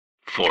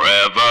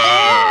Forever.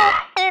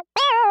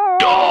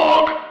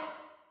 Dog.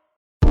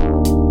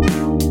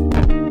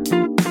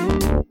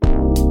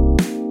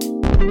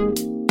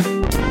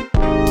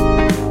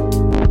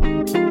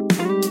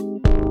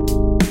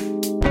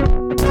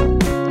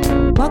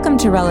 Welcome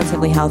to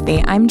Relatively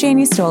Healthy. I'm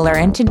Janie Stoller,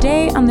 and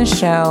today on the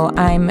show,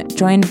 I'm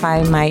joined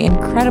by my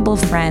incredible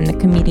friend, the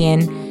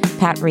comedian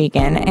Pat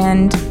Regan.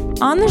 And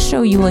on the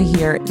show, you will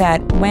hear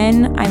that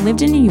when I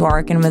lived in New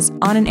York and was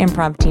on an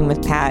improv team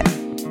with Pat,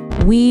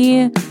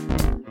 we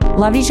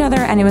loved each other,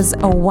 and it was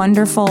a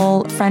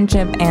wonderful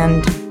friendship,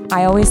 and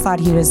I always thought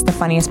he was the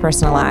funniest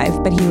person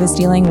alive, but he was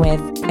dealing with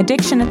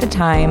addiction at the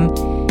time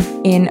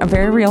in a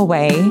very real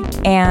way,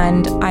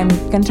 and I'm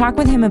going to talk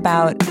with him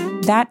about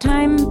that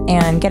time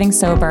and getting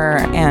sober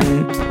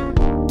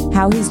and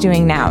how he's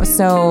doing now.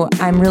 So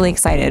I'm really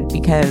excited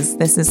because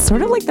this is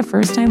sort of like the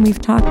first time we've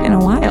talked in a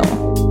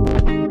while.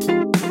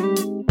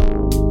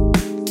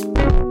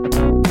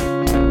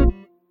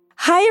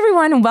 Hi,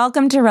 everyone.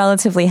 Welcome to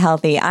Relatively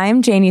Healthy.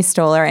 I'm Janie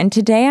Stoller, and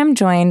today I'm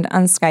joined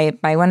on Skype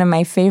by one of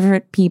my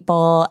favorite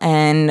people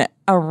and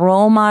a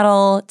role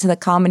model to the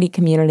comedy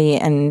community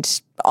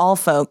and all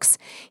folks.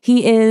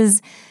 He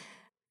is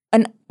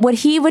what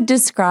he would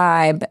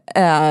describe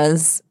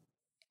as,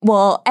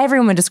 well,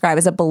 everyone would describe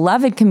as a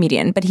beloved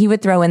comedian, but he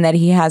would throw in that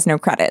he has no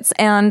credits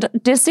and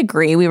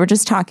disagree. We were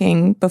just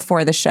talking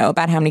before the show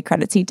about how many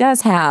credits he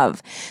does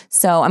have.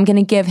 So I'm going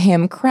to give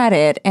him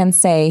credit and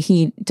say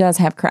he does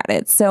have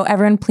credits. So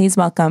everyone, please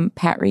welcome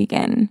Pat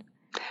Regan.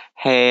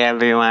 Hey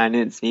everyone,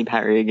 it's me,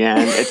 Pat Regan.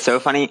 It's so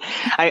funny.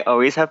 I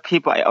always have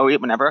people,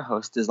 whenever a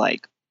host is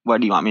like, what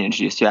do you want me to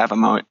introduce you?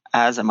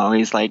 I'm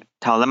always like,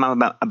 tell them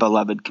I'm a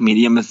beloved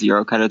comedian with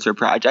 0 credits or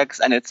projects.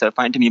 And it's so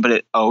funny to me, but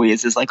it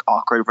always is like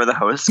awkward for the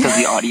host because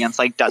the audience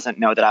like doesn't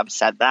know that I've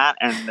said that.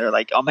 And they're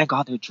like, oh my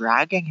God, they're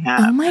dragging him.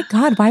 Oh my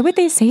God, why would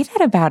they say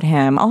that about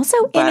him? Also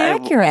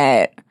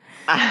inaccurate.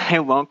 I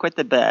won't quit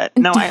the bit.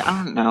 No, I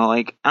don't know.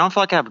 Like, I don't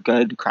feel like I have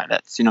good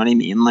credits. You know what I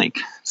mean? Like,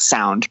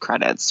 sound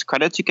credits.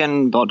 Credits you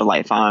can build a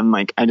life on.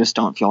 Like, I just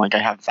don't feel like I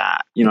have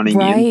that. You know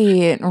what I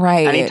mean?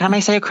 Right. Anytime I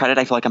say a credit,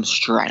 I feel like I'm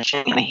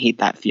stretching, and I hate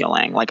that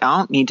feeling. Like, I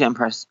don't need to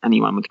impress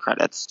anyone with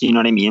credits. Do you know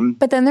what I mean?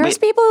 But then there's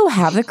people who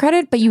have the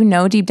credit, but you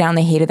know deep down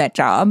they hated that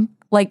job.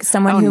 Like,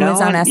 someone who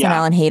was on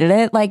SNL and hated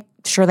it. Like,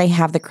 sure, they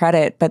have the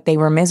credit, but they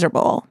were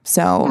miserable.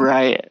 So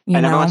right.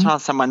 And every once in a while,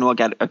 someone will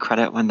get a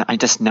credit when I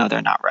just know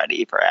they're not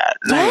ready for it.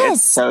 Yes. Like,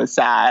 it's so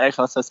sad. I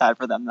feel so sad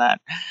for them then.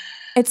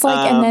 It's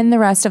like, and then the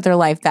rest of their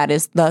life, that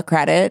is the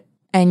credit,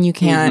 and you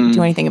can't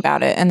do anything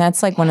about it. And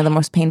that's like one of the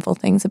most painful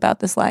things about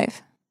this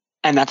life.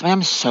 And that's why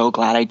I'm so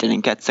glad I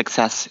didn't get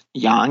success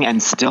young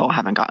and still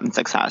haven't gotten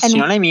success. You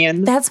know what I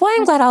mean? That's why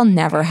I'm glad I'll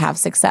never have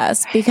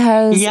success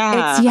because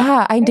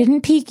I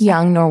didn't peak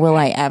young, nor will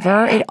I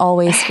ever. It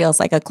always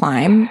feels like a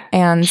climb.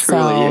 And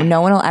Truly. So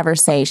no one will ever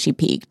say she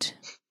peaked.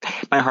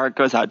 My heart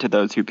goes out to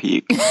those who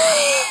peak.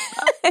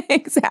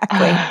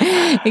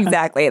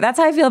 Exactly. That's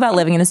how I feel about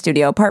living in a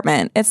studio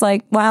apartment. It's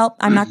like, well,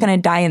 I'm not going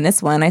to die in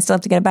this one. I still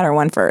have to get a better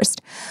one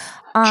first.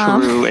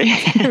 Truly.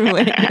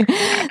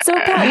 So,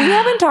 Pat, we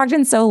haven't talked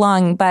in so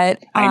long,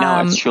 but I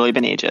know, it's truly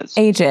been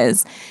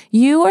ages.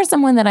 You are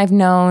someone that I've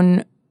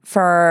known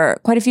for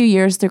quite a few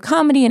years through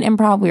comedy and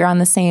improv. We were on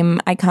the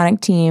same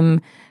iconic team,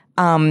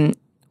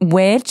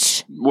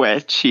 which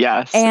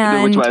yes,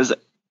 and which was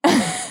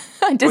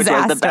a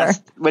disaster.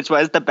 Which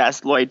was the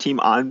best Lloyd team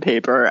on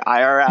paper,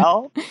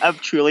 IRL,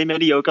 of truly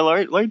mediocre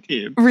Lloyd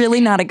team.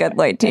 Really not a good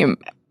Lloyd team.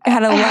 It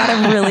had a lot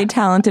of really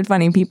talented,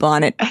 funny people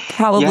on it.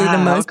 Probably the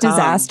most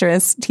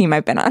disastrous team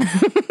I've been on.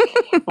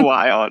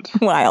 Wild.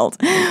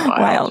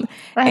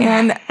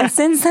 And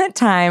since that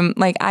time,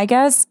 like, I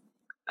guess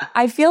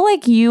I feel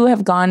like you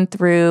have gone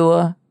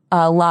through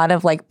a lot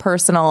of like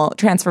personal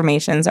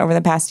transformations over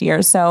the past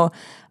year. So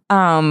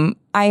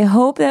I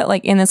hope that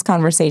like in this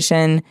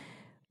conversation,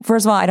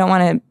 first of all, I don't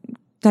want to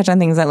touch on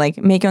things that like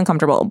make you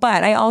uncomfortable,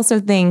 but I also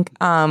think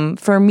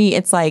for me,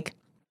 it's like,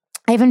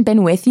 I haven't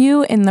been with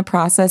you in the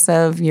process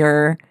of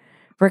your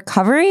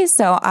recovery,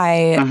 so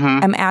I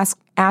am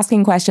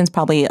asking questions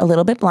probably a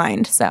little bit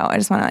blind. So I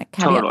just want to like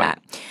caveat that.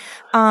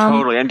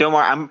 Totally, and don't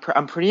worry, I'm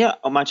pretty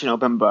much an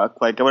open book.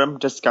 Like what I'm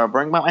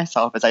discovering about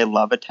myself is I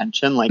love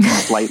attention like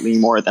slightly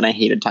more than I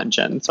hate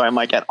attention. So I'm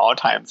like at all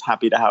times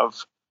happy to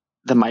have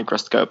the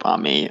microscope on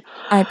me.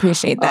 I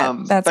appreciate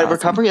that. But awesome.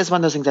 Recovery is one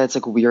of those things that's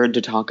like weird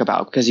to talk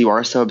about because you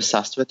are so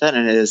obsessed with it,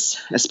 and it is,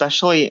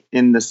 especially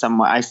in the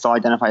somewhat, I still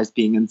identify as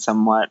being in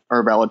somewhat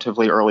or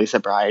relatively early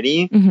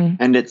sobriety,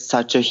 and it's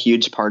such a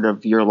huge part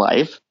of your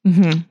life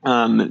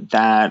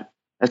that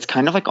it's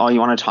kind of like all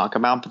you want to talk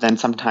about. But then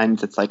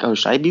sometimes it's like, oh,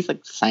 should I be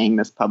like saying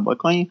this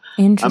publicly?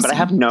 Interesting.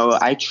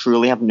 But I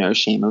truly have no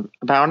shame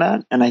about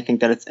it, and I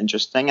think that it's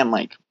interesting and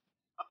like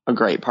a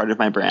great part of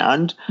my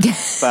brand,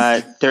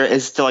 but there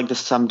is still like this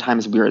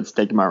sometimes weird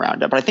stigma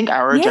around it. But I think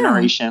our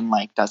generation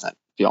like doesn't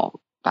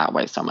feel that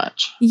way so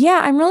much. Yeah,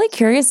 I'm really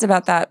curious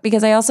about that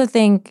because I also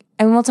think,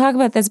 and we'll talk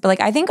about this, but like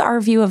I think our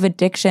view of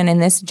addiction in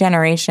this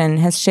generation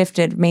has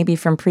shifted maybe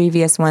from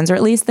previous ones, or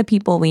at least the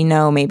people we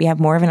know maybe have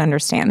more of an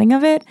understanding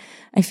of it.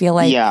 I feel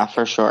like yeah,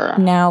 for sure.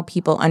 now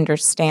people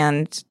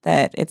understand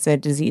that it's a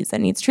disease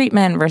that needs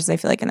treatment versus I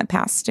feel like in the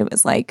past it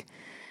was like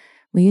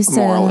we used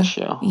to. Moral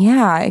issue.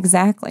 Yeah,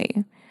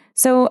 exactly.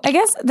 So I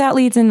guess that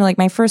leads into like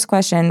my first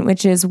question,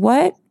 which is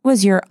what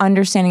was your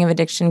understanding of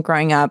addiction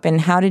growing up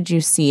and how did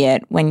you see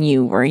it when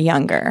you were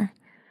younger?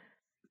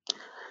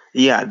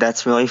 Yeah,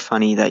 that's really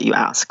funny that you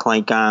ask.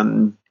 Like,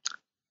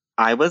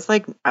 I was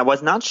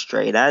not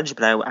straight edge,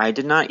 but I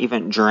did not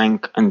even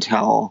drink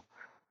until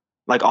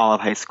like all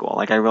of high school.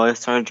 Like I really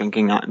started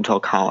drinking not until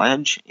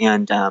college,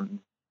 and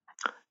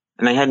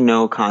I had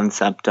no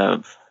concept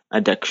of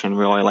addiction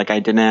really. Like I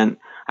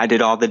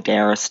did all the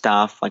dare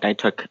stuff. Like I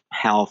took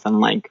health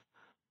and like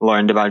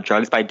learned about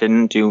drugs, but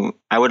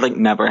I would like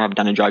never have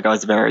done a drug. I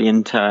was very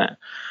into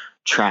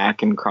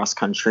track and cross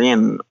country,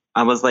 and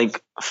I was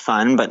like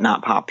fun but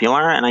not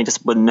popular, and I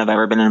just wouldn't have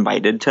ever been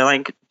invited to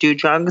like do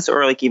drugs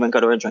or like even go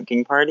to a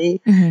drinking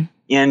party. Mm-hmm.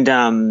 And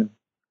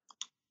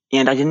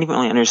I didn't even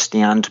really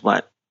understand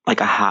what like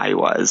a high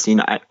was. You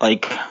know, I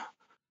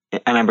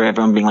remember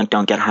everyone being like,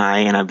 "Don't get high,"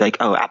 and I'd be like,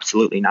 "Oh,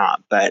 absolutely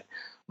not." But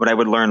what I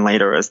would learn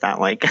later is that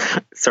like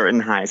certain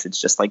highs,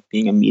 it's just like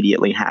being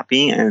immediately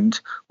happy. And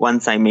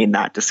once I made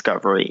that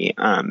discovery,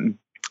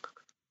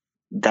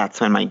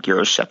 that's when my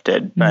gears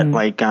shifted. But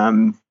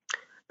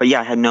but yeah,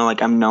 I had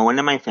no one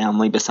in my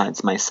family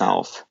besides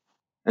myself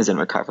is in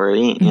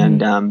recovery.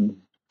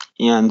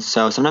 And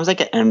so sometimes I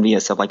get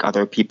envious of like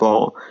other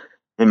people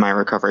in my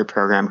recovery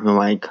program who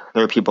like,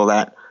 there are people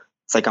that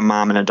it's like a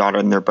mom and a daughter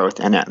and they're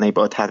both in it and they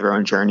both had their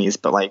own journeys.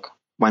 But like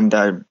when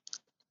the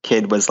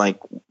kid was like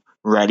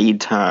ready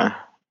to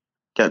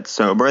get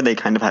sober, they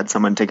kind of had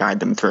someone to guide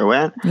them through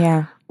it.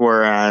 Yeah.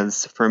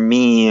 Whereas for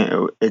me,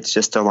 it's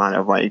just a lot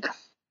of like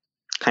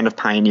kind of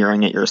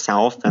pioneering it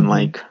yourself and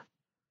like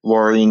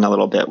worrying a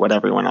little bit what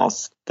everyone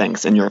else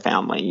thinks in your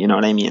family. You know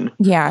what I mean?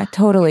 Yeah,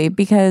 totally.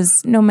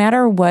 Because no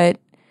matter what,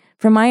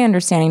 from my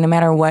understanding, no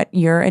matter what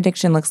your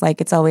addiction looks like,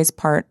 it's always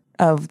part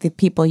of the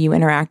people you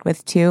interact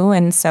with too.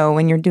 And so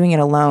when you're doing it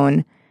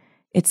alone,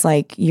 it's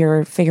like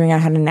you're figuring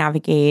out how to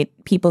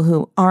navigate people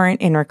who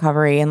aren't in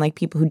recovery and like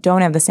people who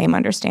don't have the same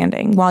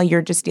understanding while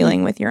you're just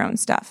dealing with your own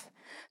stuff.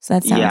 So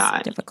that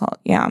sounds difficult.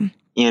 Yeah.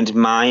 And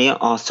my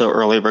also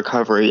early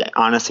recovery,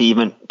 honestly,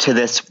 even to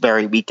this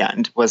very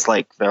weekend, was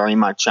like very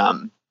much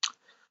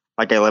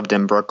like I lived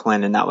in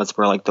Brooklyn and that was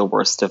where like the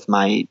worst of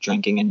my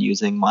drinking and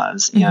using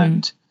was.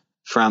 And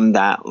from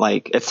that,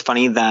 like it's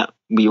funny that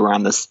we were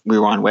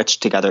on witch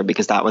together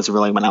because that was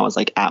really when I was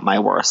like at my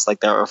worst.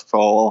 Like there were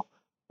full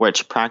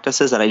witch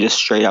practices that I just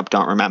straight up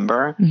don't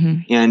remember.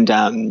 And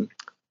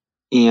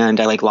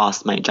I like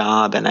lost my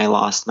job and I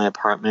lost my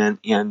apartment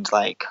and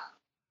like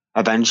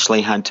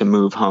eventually had to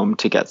move home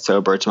to get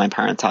sober to my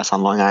parents' house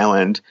on Long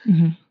Island,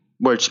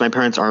 which my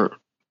parents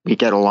we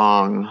get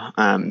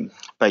along.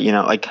 But you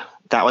know, like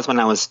that was when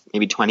I was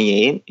maybe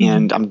 28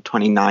 and I'm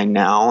 29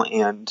 now.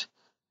 And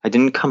I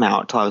didn't come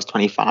out till I was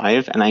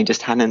 25 and I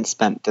just hadn't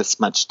spent this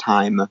much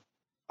time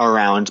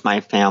around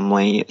my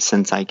family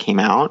since I came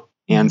out.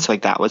 And so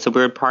like that was a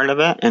weird part of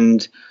it.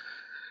 And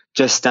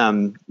just,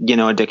 you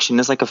know, addiction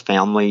is like a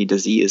family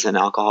disease and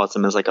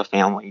alcoholism is like a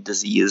family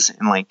disease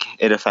and like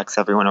it affects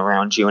everyone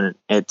around you. And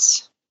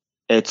it's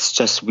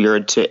just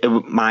weird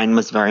mine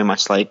was very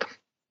much like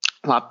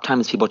a lot of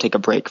times people take a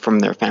break from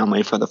their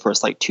family for the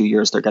first like 2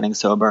 years they're getting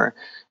sober.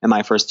 In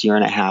my first year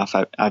and a half,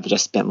 I've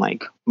just been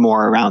like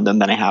more around them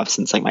than I have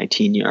since like my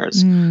teen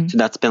years. So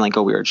that's been like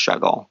a weird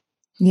struggle.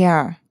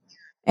 Yeah.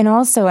 And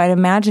also I'd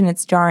imagine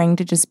it's jarring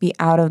to just be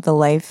out of the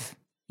life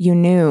you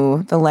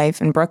knew, the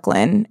life in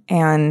Brooklyn,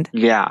 and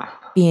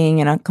being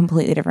in a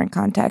completely different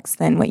context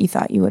than what you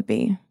thought you would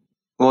be.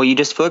 Well, you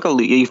just feel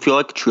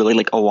like truly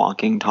like a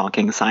walking,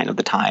 talking sign of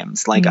the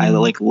times. Like I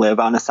like live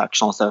on a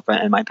sectional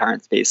sofa in my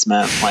parents'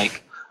 basement.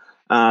 Like,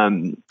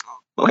 I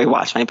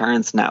watch my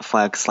parents'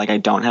 Netflix. Like I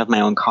don't have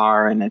my own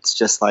car, and it's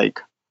just like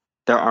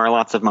there are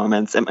lots of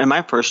moments. In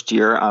my first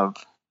year of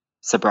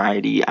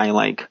sobriety, I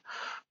like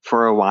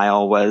for a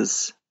while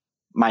was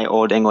my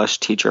old English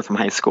teacher from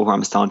high school who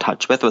I'm still in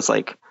touch with was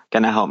like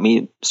going to help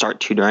me start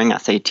tutoring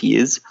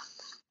SATs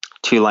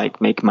to like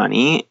make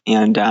money.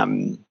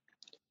 And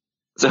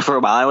so for a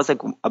while I was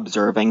like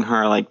observing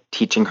her, like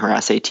teaching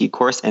her SAT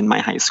course in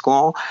my high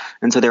school.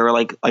 And so they were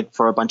like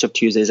for a bunch of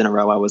Tuesdays in a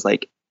row, I was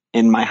like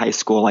in my high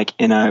school, like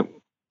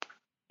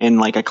in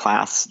like a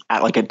class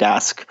at like a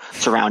desk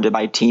surrounded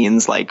by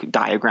teens, like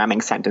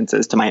diagramming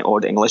sentences to my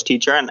old English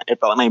teacher. And it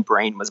felt like my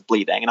brain was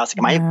bleeding. And I was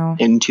like, am I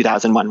in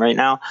 2001 right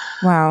now?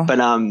 Wow. But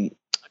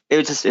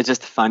it's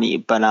just funny.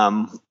 But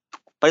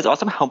it's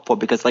also helpful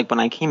because like when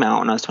I came out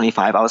when I was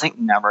 25, I was like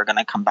never going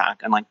to come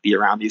back and like be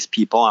around these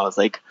people. I was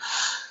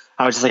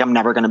just like, I'm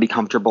never going to be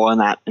comfortable in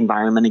that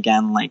environment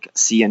again. Like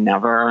see you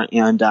never.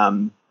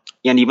 And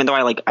even though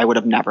I would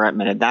have never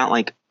admitted that,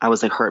 like I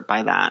was like hurt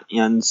by that.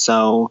 And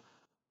so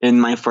in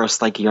my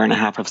first like year and a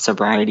half of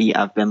sobriety,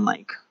 I've been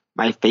like,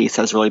 my face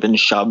has really been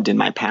shoved in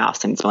my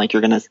past, and it's been like,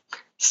 you're gonna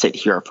sit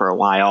here for a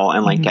while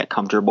and like get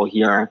comfortable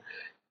here.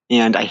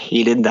 And I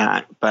hated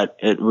that, but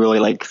it really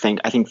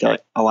I think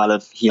that a lot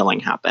of healing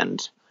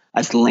happened,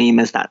 as lame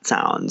as that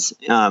sounds.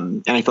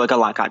 And I feel like a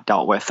lot got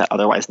dealt with that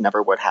otherwise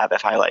never would have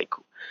if I like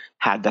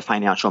had the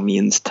financial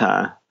means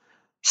to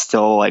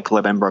still like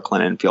live in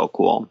Brooklyn and feel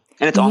cool.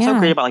 And it's also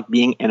great about like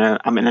being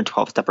I'm in a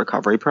 12-step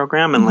recovery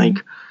program, and like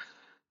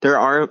there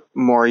are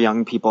more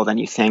young people than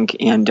you think.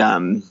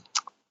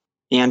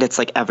 And it's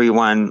like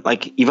everyone,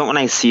 like even when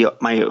I see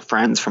my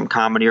friends from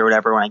comedy or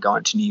whatever, when I go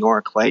into New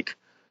York, like,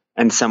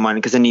 and someone,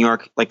 because in New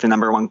York, like the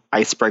number one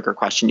icebreaker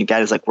question you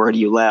get is like, where do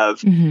you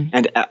live?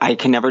 And I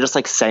can never just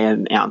like say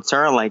an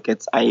answer. Like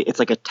it's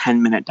like a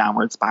 10-minute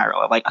downward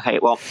spiral of like, okay,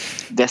 well,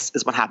 this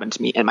is what happened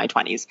to me in my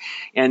 20s.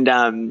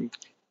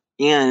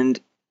 And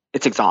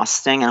it's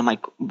exhausting. And I'm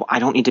like, I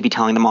don't need to be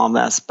telling them all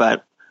this,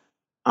 but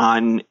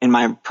in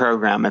my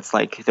program, it's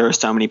like, there are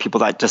so many people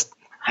that just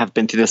have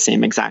been through the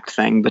same exact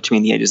thing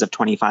between the ages of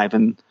 25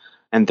 and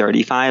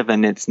 35.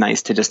 And it's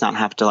nice to just not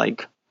have to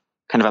like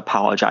kind of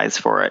apologize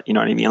for it. You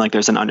know what I mean? Like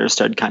there's an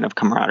understood kind of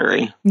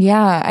camaraderie.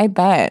 Yeah, I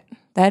bet.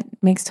 That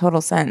makes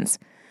total sense.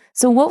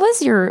 So what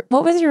was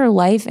your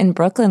life in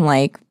Brooklyn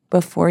like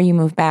before you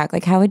moved back?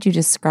 Like how would you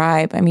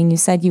describe? I mean, you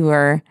said you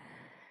were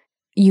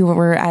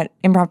at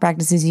improv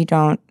practices you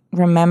don't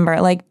remember.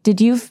 Like did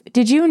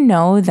you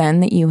know then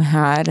that you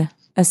had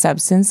a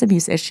substance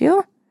abuse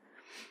issue?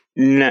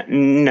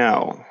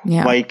 No.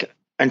 Yeah. Like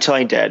until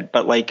I did.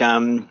 But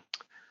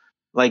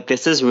like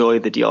this is really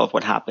the deal of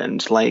what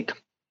happened. Like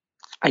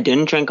I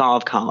didn't drink all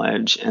of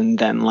college, and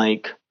then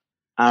like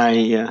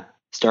I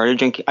started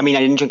drinking. I mean, I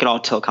didn't drink it all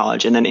till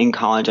college, and then in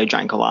college I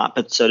drank a lot,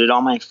 but so did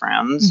all my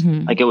friends.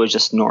 Like it was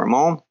just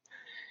normal.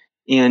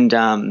 And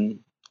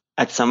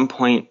at some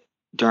point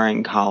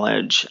during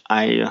college,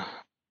 I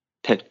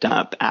picked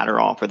up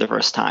Adderall for the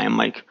first time,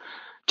 like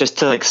just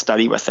to like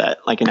study with it,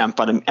 like an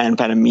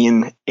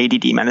amphetamine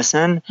ADD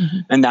medicine.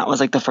 And that was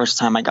like the first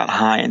time I got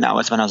high, and that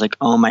was when I was like,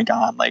 oh my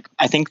God. Like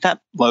I think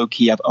that low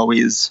key I've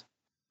always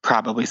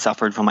probably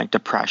suffered from like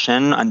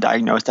depression,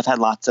 undiagnosed. I've had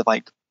lots of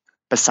like,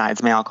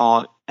 besides my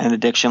alcohol and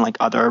addiction, like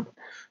other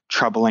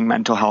troubling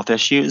mental health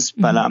issues.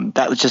 But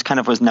that just kind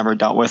of was never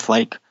dealt with.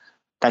 Like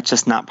that's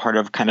just not part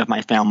of kind of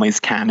my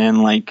family's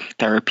canon, like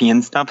therapy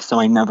and stuff.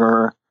 So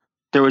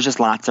there was just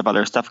lots of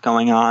other stuff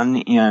going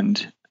on,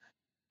 and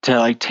to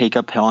like take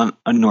a pill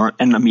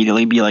and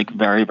immediately be like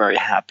very, very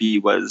happy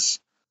was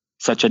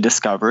such a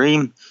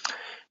discovery.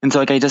 And so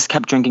like I just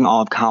kept drinking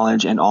all of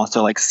college, and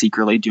also like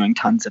secretly doing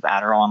tons of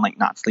Adderall and like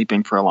not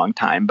sleeping for a long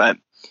time. But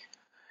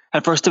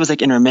at first it was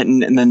like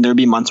intermittent, and then there'd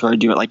be months where I'd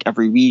do it like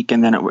every week,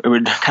 and then it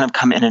would kind of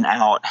come in and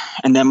out.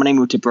 And then when I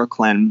moved to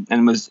Brooklyn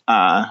and was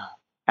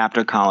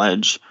after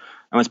college,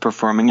 I was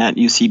performing at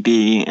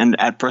UCB, and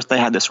at first I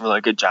had this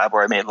really good job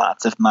where I made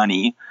lots of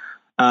money.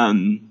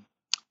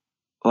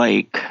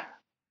 Like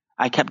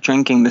I kept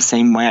drinking the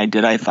same way I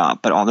did, I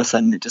thought, but all of a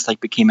sudden it just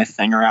like became a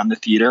thing around the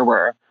theater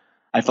where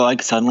I felt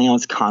like suddenly I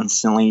was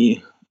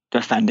constantly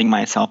defending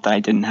myself that I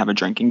didn't have a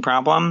drinking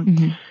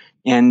problem.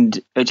 And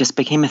it just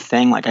became a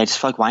thing. Like, I just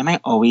feel like, why am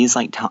I always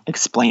like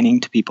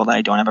explaining to people that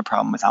I don't have a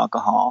problem with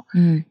alcohol?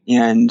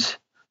 And,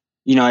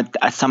 you know,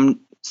 at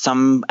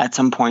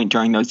some point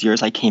during those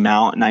years I came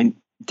out, and I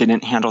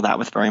didn't handle that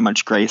with very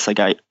much grace. Like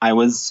I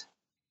was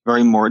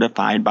very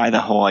mortified by the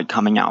whole like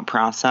coming out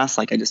process.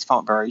 Like I just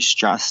felt very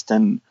stressed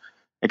and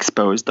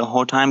exposed the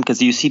whole time, because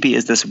UCB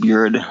is this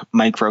weird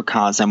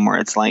microcosm where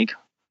it's like,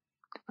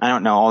 I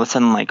don't know, all of a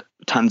sudden like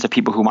tons of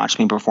people who watched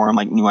me perform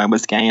like knew I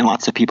was gay, and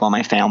lots of people in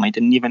my family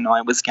didn't even know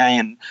I was gay,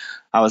 and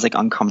I was like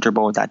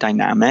uncomfortable with that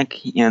dynamic.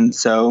 And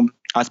so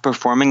I was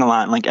performing a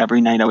lot, and like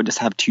every night I would just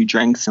have 2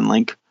 drinks, and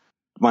like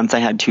once I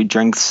had 2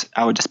 drinks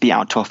I would just be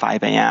out till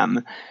 5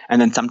 a.m. And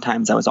then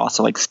sometimes I was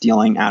also like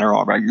stealing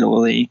Adderall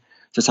regularly,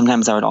 so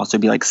sometimes I would also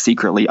be like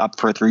secretly up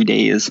for 3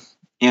 days.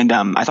 And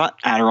I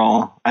thought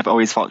Adderall, I've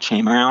always felt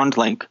shame around.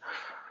 Like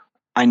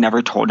I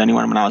never told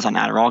anyone when I was on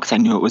Adderall, because I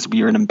knew it was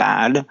weird and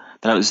bad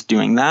that I was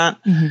doing that.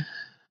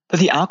 But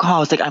the alcohol, I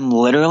was like, I'm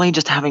literally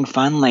just having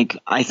fun. Like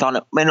I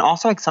thought, and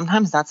also like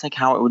sometimes that's like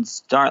how it would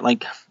start.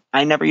 Like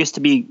I never used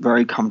to be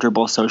very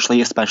comfortable socially,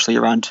 especially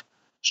around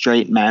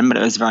straight men, but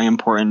it was very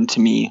important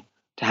to me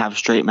to have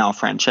straight male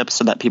friendships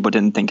so that people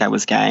didn't think I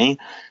was gay.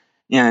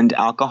 And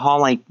alcohol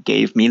like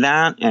gave me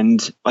that.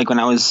 And like when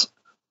I was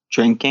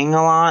drinking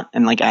a lot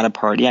and like at a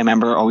party, I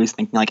remember always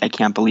thinking like, I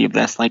can't believe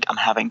this. Like I'm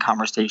having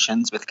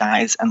conversations with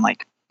guys and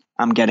like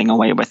I'm getting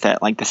away with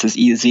it. Like this is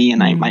easy,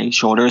 and my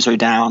shoulders are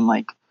down.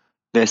 Like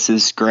this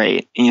is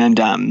great. And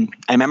I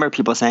remember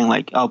people saying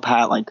like, oh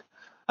Pat, like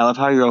I love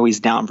how you're always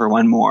down for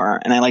one more.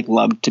 And I like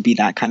love to be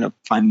that kind of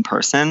fun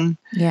person.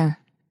 Yeah.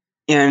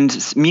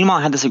 And meanwhile,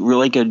 I had this like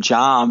really good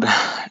job,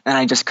 and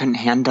I just couldn't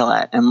handle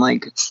it. And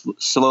like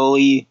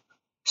slowly,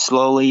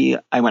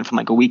 I went from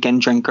like a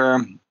weekend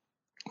drinker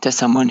to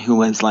someone who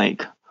was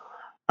like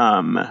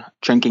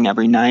drinking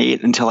every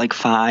night until like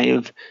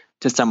 5,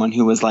 to someone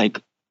who was like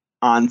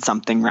on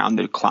something round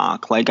the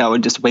clock. Like I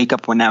would just wake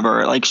up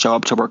whenever, like show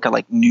up to work at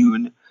like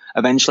noon.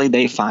 eventually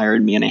they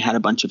fired me and I had a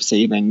bunch of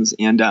savings,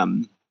 and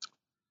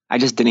I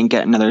just didn't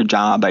get another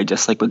job. I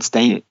just like would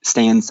stay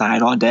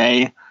inside all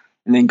day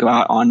and then go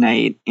out all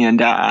night.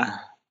 And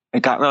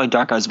it got really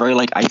dark. I was very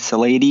like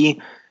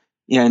isolated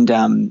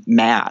and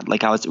mad.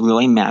 Like I was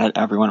really mad at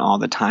everyone all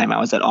the time. I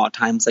was at all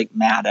times like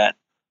mad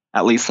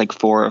at least like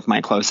 4 of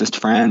my closest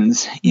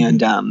friends.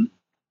 And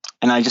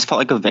I just felt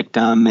like a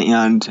victim,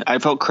 and I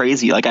felt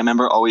crazy. Like I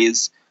remember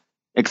always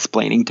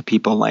explaining to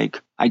people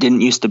like I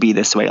didn't used to be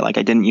this way. Like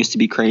I didn't used to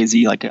be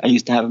crazy. Like I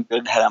used to have a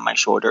good head on my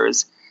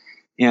shoulders.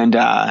 And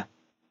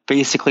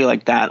basically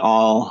like that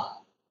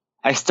all,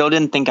 I still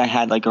didn't think I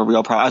had like a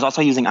real problem. I was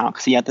also using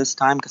Oxy at this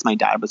time because my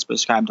dad was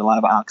prescribed a lot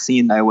of Oxy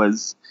and I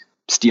was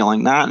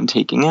stealing that and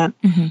taking it.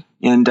 And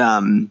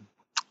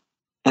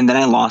then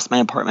I lost my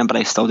apartment, but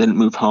I still didn't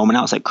move home, and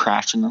I was like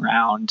crashing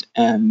around,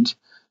 and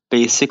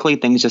basically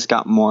things just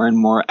got more and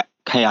more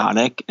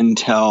chaotic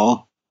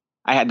until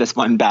I had this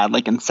one bad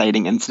like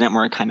inciting incident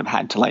where I kind of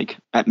had to like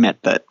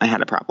admit that I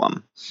had a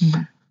problem.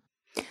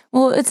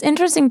 Well, it's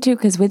interesting too,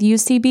 because with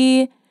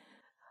UCB,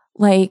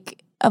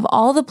 like of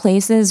all the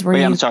places where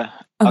I'm sorry.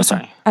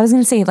 Sorry. I was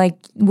going to say like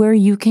where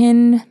you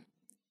can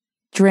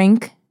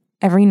drink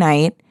every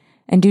night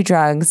and do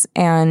drugs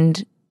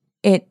and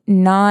it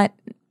not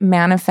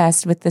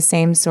manifest with the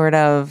same sort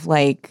of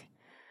like,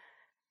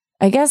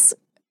 I guess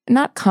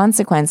not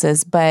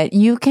consequences, but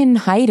you can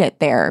hide it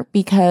there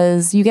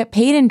because you get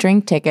paid in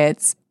drink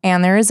tickets.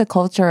 And there is a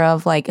culture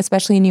of like,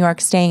 especially in New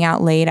York, staying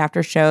out late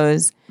after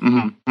shows.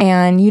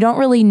 And you don't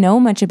really know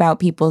much about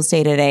people's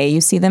day to day.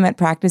 You see them at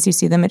practice, you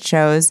see them at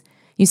shows,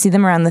 you see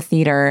them around the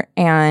theater.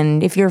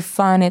 And if you're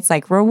fun, it's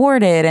like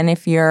rewarded. And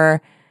if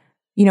you're,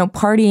 you know,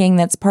 partying,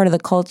 that's part of the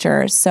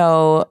culture.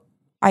 So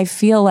I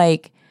feel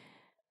like,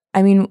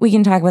 I mean, we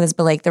can talk about this,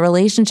 but like the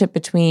relationship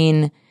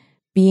between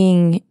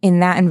being in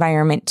that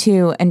environment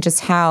too, and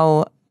just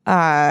how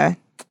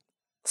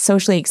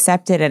socially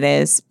accepted it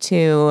is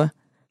to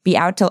be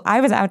out till,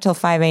 I was out till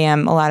 5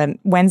 a.m. a lot of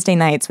Wednesday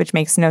nights, which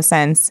makes no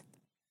sense.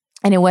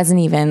 And it wasn't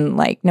even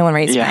like, no one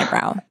raised an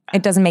eyebrow.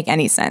 It doesn't make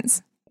any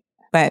sense.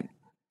 But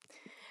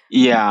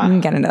yeah, we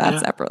can get into that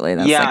separately.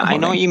 That's yeah, like I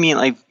know what you mean.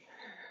 Like,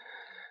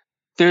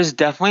 there's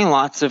definitely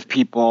lots of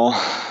people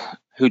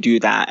who do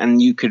that,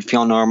 and you could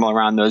feel normal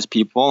around those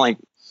people. Like,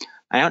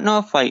 I don't know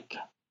if like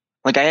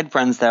I had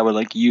friends that I would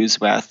like use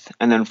with,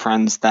 and then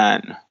friends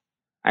that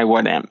I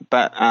wouldn't.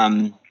 But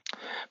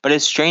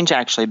it's strange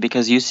actually,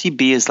 because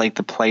UCB is like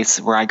the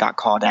place where I got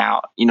called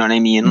out. You know what I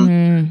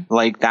mean?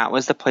 Like that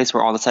was the place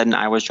where all of a sudden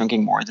I was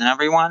drinking more than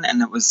everyone,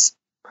 and it was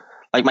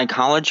like my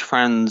college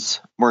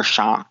friends were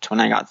shocked when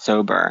I got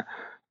sober,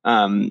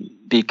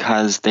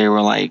 because they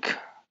were like,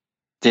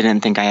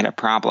 didn't think I had a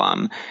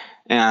problem.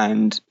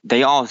 And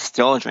they all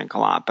still drink a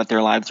lot, but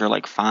their lives are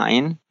like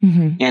fine.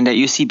 And at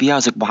UCB, I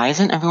was like, why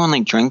isn't everyone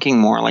like drinking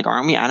more? Like,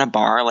 aren't we at a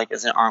bar? Like,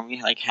 aren't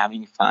we like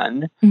having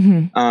fun?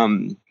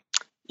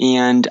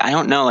 And I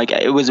don't know, like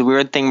it was a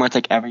weird thing where it's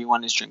like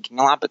everyone is drinking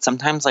a lot, but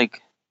sometimes like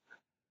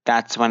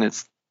that's when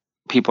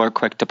people are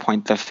quick to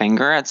point the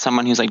finger at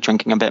someone who's like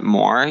drinking a bit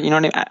more. You know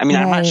what I mean?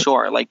 I'm not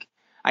sure. Like,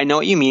 I know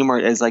what you mean, where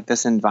it is like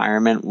this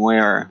environment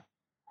where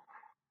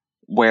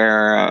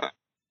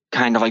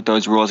kind of like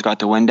those rules go out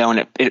the window,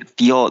 and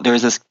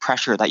there's this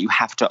pressure that you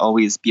have to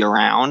always be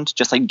around,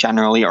 just like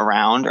generally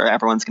around, or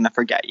everyone's going to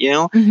forget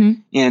you.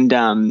 And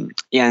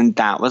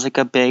that was like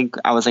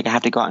I was like, I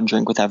have to go out and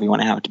drink with everyone.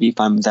 I have to be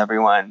fun with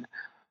everyone.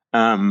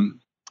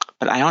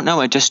 But I don't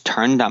know. It just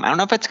turned I don't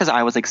know if it's because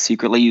I was like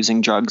secretly using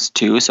drugs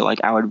too. So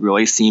like I would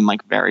really seem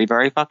like very,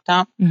 very fucked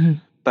up.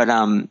 But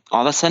all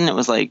of a sudden it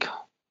was like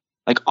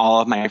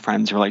all of my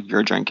friends were like,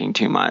 you're drinking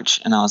too much.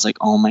 And I was like,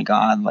 oh my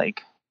God,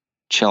 like,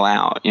 chill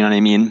out. You know what I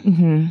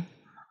mean?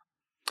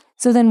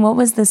 So then what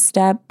was the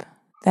step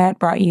that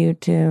brought you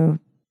to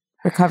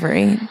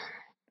recovery?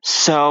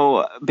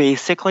 So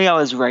basically I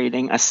was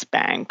writing a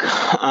Spank,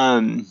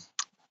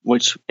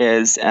 which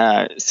is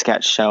a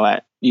sketch show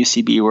at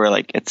UCB where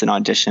like it's an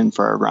audition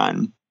for a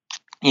run.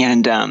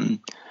 And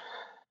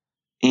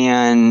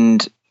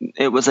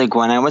it was like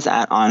when I was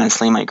at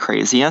honestly my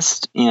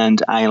craziest,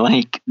 and I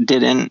like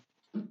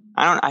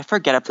I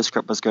forget if the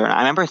script was good. I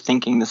remember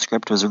thinking the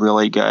script was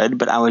really good,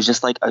 but I was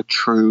just like a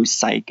true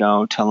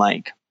psycho to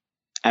like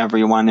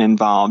everyone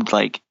involved,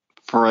 like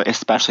for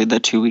especially the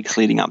 2 weeks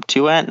leading up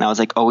to it. And I was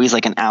like always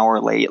like an hour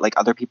late. Like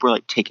other people were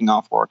like taking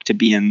off work to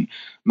be in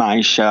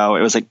my show.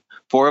 It was like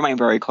 4 of my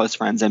very close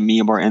friends and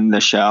me were in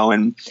the show,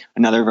 and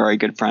another very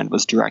good friend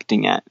was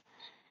directing it.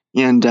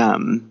 And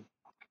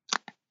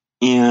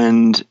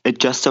it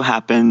just so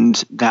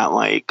happened that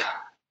like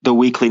the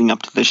week leading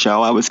up to the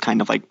show, I was kind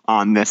of like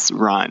on this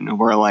run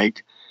where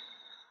like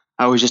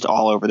I was just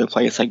all over the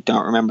place. Like,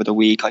 don't remember the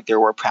week. Like there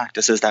were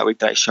practices that week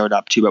that I showed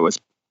up to, but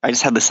I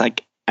just had this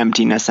like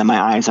emptiness in my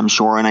eyes, I'm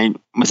sure. And I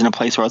was in a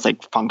place where I was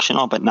like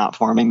functional, but not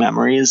forming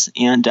memories.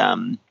 And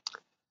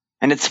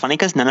it's funny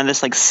because none of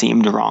this like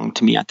seemed wrong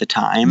to me at the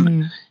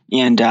time.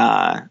 And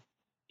I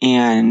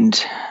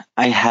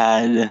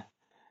had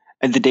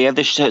the day of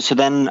the show. So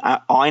then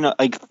all I know,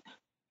 like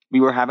we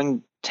were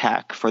having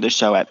tech for the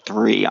show at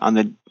 3 on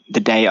the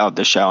day of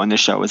the show, and the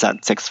show was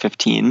at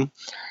 6:15.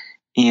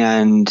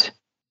 And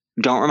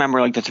don't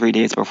remember like the 3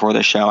 days before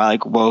the show. I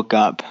like woke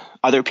up.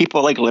 Other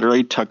people like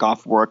literally took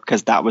off work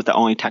because that was the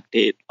only tech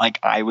date like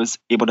I was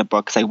able to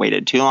book because I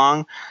waited too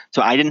long.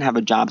 So I didn't have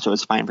a job, so it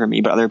was fine for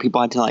me. But other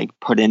people had to like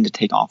put in to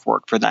take off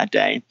work for that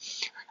day.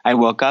 I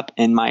woke up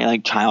in my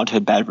like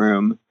childhood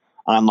bedroom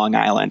on Long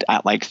Island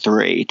at like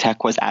 3.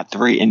 Tech was at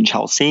 3 in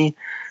Chelsea.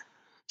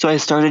 So I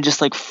started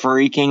just like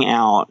freaking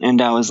out,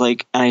 and I was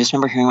like, and I just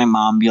remember hearing my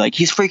mom be like,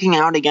 "He's freaking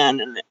out again,"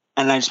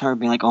 and I just remember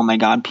being like, "Oh my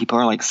God, people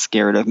are like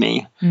scared of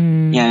me."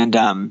 And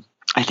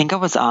I think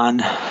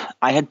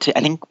I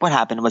think what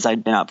happened was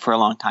I'd been up for a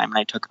long time and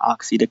I took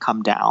Oxy to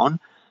come down,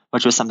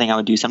 which was something I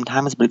would do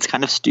sometimes, but it's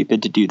kind of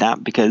stupid to do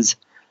that because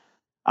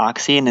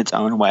Oxy in its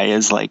own way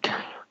is like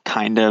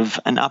kind of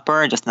an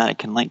upper, just that it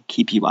can like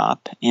keep you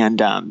up.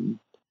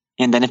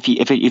 And then if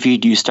you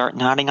do start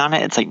nodding on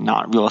it, it's like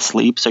not real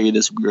sleep. So you're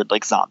this weird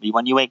like zombie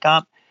when you wake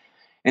up.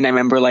 And I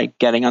remember like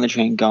getting on the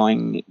train,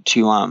 going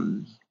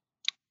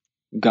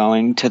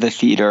to the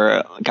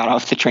theater, got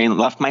off the train,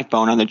 left my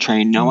phone on the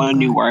train. No one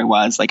knew where I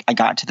was. Like I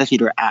got to the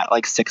theater at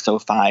like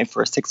 6:05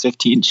 for a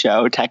 6:15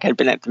 show. Tech had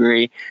been at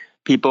 3.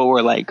 People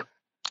were like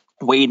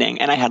waiting,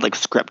 and I had like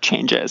script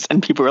changes,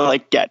 and people were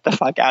like, "Get the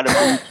fuck out of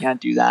here! You can't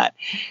do that."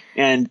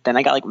 And then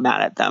I got like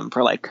mad at them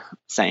for like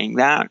saying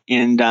that,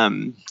 and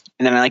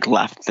then I like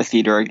left the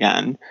theater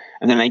again,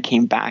 and then I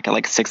came back at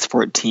like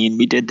 6:14.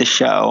 We did the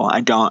show.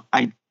 I don't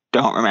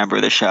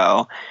remember the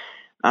show,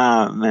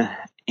 and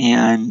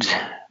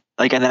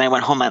then I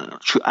went home and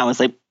I was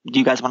like, "Do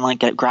you guys want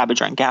to like grab a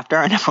drink after?"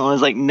 And everyone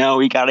was like, "No,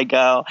 we gotta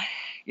go."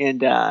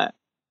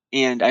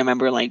 And I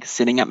remember like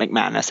sitting at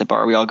McManus, a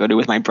bar we all go to,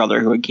 with my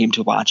brother who had came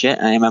to watch it.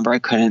 And I remember I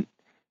couldn't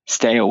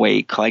stay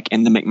awake like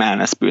in the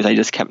McManus booth. I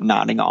just kept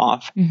nodding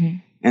off.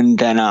 And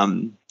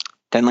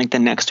then like the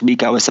next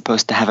week I was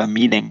supposed to have a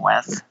meeting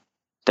with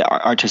the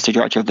artistic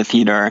director of the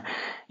theater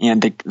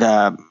and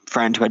the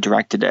friend who had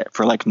directed it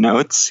for like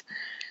notes.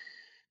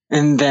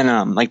 And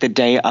then like the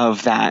day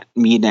of that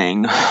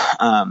meeting,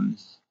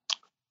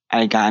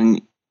 I got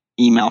an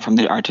email from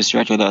the artistic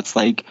director that's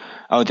like,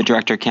 "Oh, the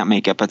director can't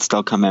make it, but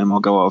still come in, we'll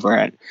go over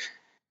it."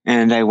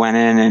 And I went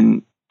in,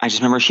 and I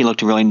just remember she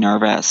looked really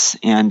nervous,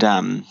 and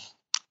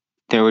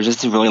there was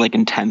just a really like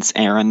intense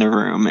air in the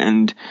room,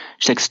 and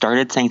she like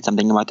started saying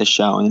something about the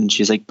show, and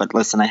she's like, "But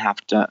listen, I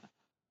have to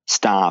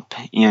stop,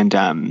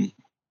 and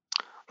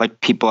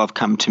like people have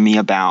come to me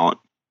about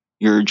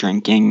your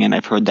drinking, and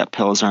I've heard that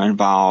pills are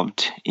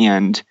involved."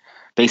 And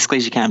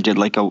basically she kind of did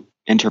like a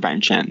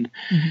intervention.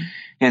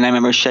 And I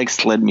remember she like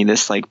slid me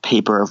this like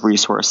paper of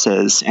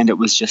resources, and it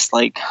was just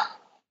like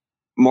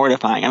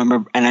mortifying. I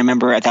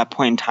remember at that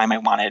point in time, I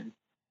wanted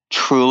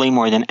truly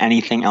more than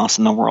anything else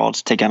in the world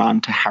to get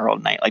on to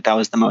Herald Night. Like that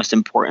was the most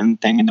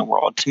important thing in the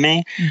world to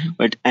me.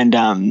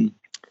 I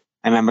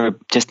remember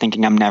just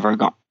thinking I'm never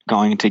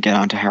going to get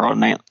onto Herald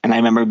Night. And I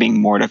remember being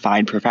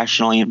mortified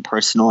professionally and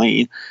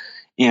personally.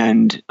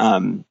 And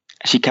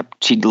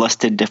she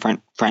listed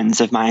different friends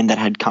of mine that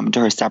had come to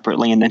her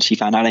separately, and then she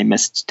found out I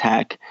missed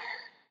tech.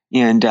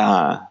 And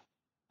I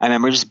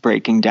remember just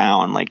breaking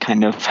down, like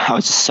kind of, I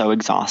was just so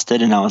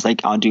exhausted, and I was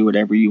like, "I'll do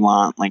whatever you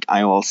want. Like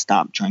I will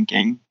stop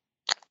drinking."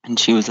 And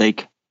she was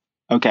like,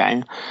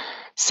 "Okay."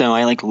 So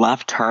I like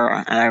left her,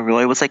 and I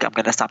really was like, "I'm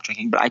going to stop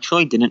drinking." But I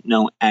truly didn't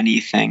know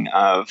anything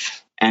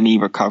of any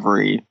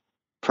recovery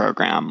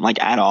program, like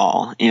at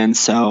all. And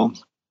so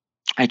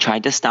I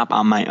tried to stop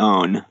on my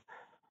own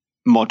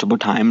multiple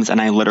times, and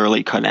I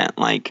literally couldn't.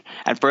 Like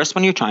at first,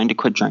 when you're trying to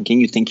quit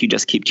drinking, you think you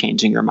just keep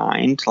changing your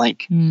mind.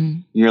 Like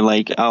you're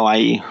like, "Oh,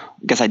 I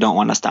guess I don't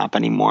want to stop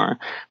anymore."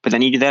 But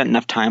then you do that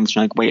enough times,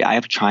 you're like, "Wait, I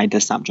have tried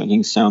to stop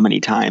drinking so many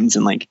times,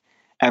 and like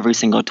every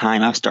single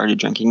time I've started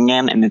drinking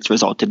again, and it's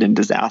resulted in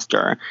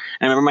disaster." And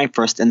I remember my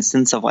first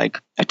instance of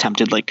like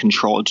attempted like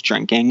controlled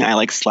drinking. I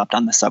like slept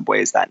on the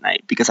subways that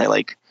night because I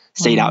like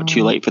stayed out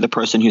too late for the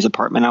person whose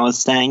apartment I was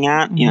staying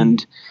at,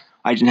 and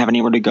I didn't have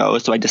anywhere to go,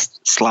 so I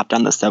just slept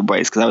on the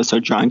subways because I was so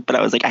drunk. But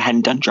I was like, I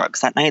hadn't done drugs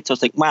that night, so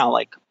it's like, wow,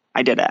 like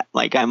I did it,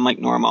 like I'm like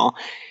normal.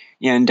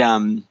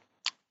 And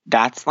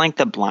that's like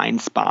the blind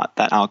spot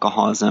that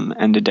alcoholism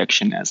and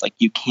addiction is. Like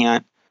you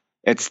can't.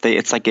 It's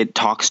like it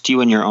talks to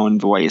you in your own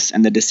voice,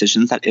 and the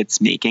decisions that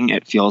it's making,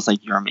 it feels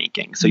like you're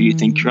making. So you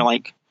think you're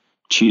like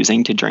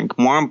choosing to drink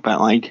more,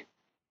 but like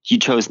you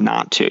chose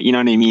not to. You know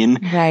what I mean?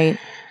 Right.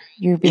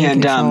 You're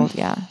being controlled.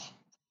 Yeah.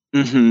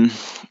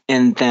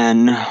 And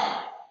then,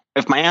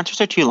 if my answers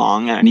are too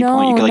long at any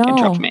point, you can like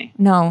interrupt me.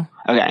 No.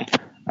 Okay.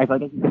 I feel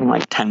like I'm giving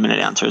like 10-minute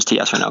answers to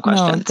yes or no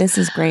questions. No, this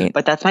is great.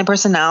 But that's my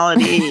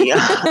personality.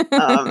 Never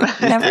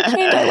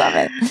change. I love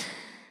it.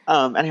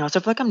 And I also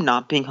feel like I'm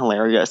not being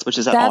hilarious, which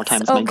is at all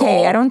times my goal.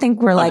 Okay. I don't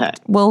think we're like,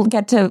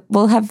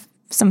 we'll have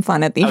some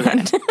fun at the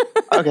end.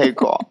 Okay,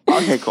 cool.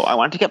 I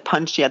want to get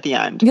punchy at the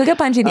end. You'll get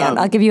punchy at the end.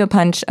 I'll give you a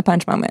punch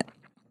moment.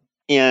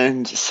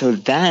 And so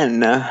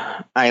then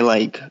I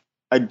like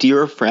a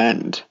dear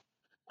friend,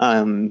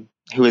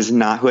 who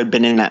had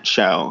been in that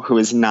show, who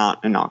is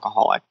not an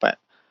alcoholic, but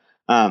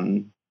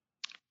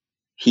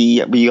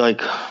we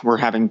like were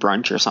having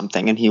brunch or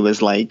something, and he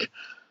was like,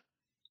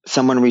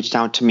 someone reached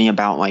out to me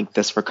about like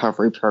this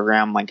recovery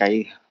program. Like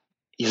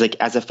he's like,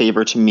 as a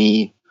favor to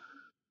me,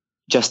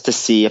 just to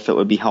see if it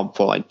would be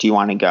helpful. Like, do you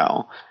want to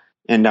go?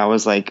 And I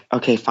was like,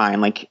 okay,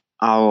 fine. Like,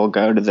 I'll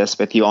go to this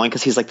with you, only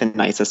because he's like the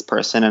nicest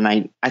person. And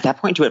I, at that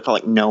point, too, it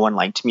felt like no one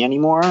liked me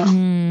anymore.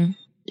 Mm.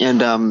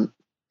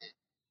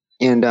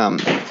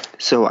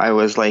 So I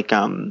was like,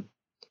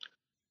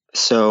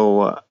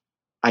 so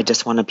I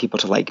just wanted people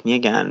to like me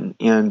again.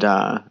 And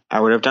I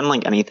would have done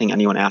like anything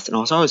anyone asked. And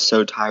also I was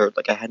so tired.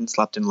 Like I hadn't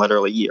slept in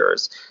literally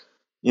years.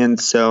 And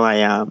so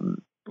I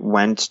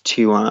went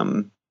to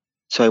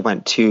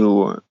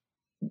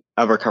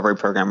a recovery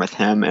program with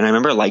him. And I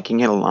remember liking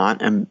it a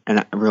lot and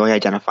really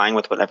identifying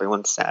with what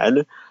everyone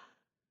said.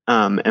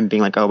 And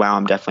being like, oh, wow,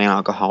 I'm definitely an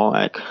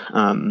alcoholic.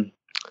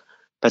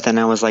 But then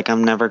I was like,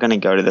 I'm never going to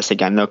go to this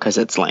again, though, because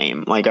it's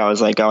lame. Like, I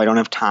was like, oh, I don't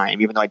have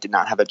time, even though I did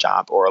not have a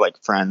job or like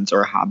friends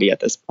or a hobby at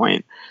this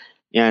point.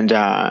 And so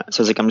I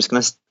was like, I'm just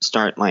going to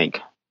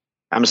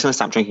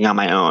stop drinking on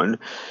my own.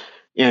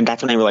 And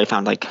that's when I really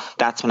found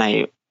that's when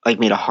I like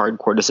made a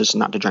hardcore decision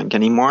not to drink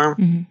anymore.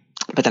 Mm-hmm.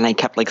 But then I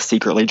kept like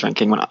secretly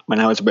drinking when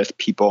I was with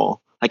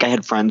people. Like I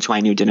had friends who I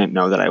knew didn't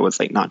know that I was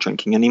like not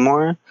drinking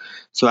anymore.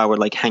 So I would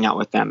like hang out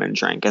with them and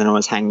drink. And then when I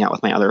was hanging out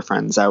with my other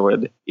friends, I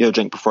would either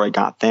drink before I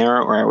got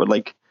there, or I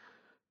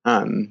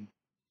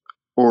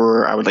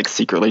would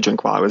secretly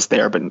drink while I was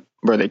there, but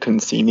where they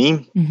couldn't see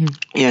me. Mm-hmm.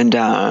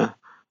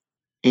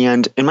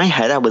 And in my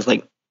head, I was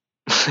like,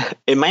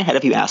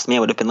 if you asked me, I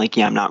would have been like,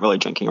 yeah, I'm not really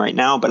drinking right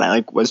now, but I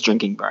like was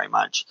drinking very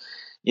much.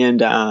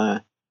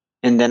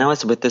 And then I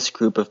was with this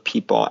group of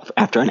people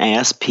after an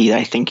ASP that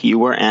I think you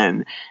were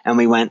in, and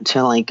we went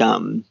to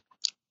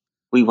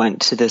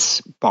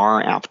this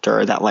bar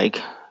after that, like,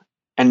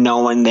 and no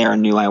one there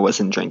knew I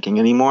wasn't drinking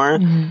anymore.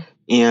 Mm-hmm.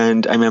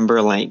 And I remember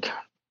and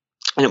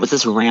it was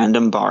this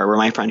random bar where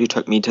my friend who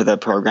took me to the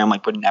program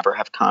like would never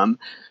have come.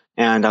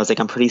 And I was like,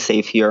 I'm pretty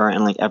safe here.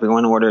 And like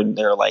everyone ordered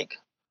their like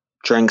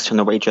drinks from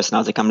the waitress, and I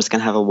was like, I'm just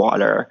gonna have a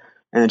water.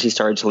 And then she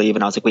started to leave,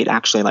 and I was like, wait,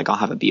 actually, like I'll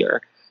have a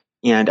beer.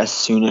 And as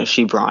soon as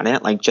she brought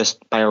it, like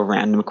just by a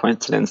random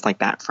coincidence, like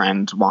that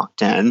friend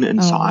walked in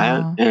and saw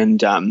wow. it.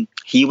 And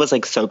he was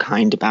like so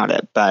kind about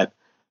it. But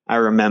I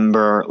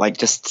remember like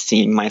just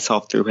seeing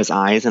myself through his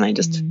eyes, and I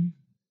just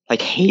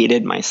like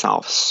hated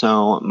myself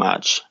so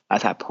much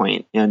at that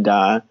point. And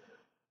then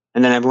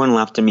everyone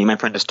left, and me and my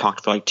friend just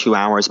talked for like 2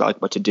 hours about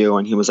like what to do.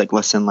 And he was like,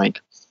 listen,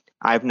 like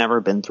I've never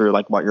been through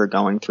like what you're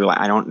going through. Like,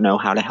 I don't know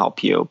how to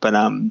help you.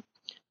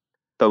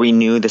 But we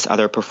knew this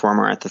other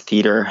performer at the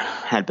theater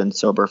had been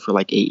sober for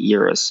like 8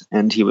 years.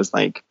 And he was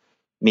like,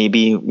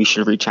 maybe we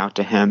should reach out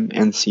to him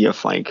and see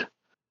if like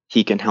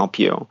he can help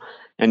you.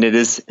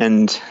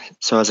 And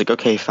so I was like,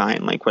 okay,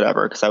 fine, like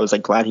whatever. Cause I was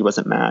like glad he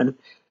wasn't mad.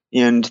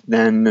 And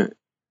then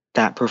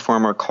that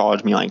performer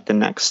called me like the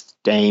next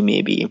day,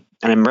 maybe. And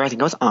I remember, I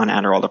think I was on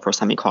Adderall the first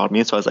time he called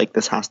me. So I was like,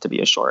 this has to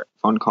be a short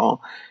phone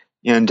call.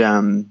 And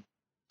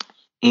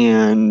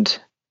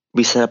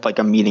we set up like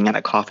a meeting at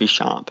a coffee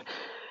shop.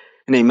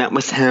 And I met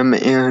with him,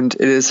 and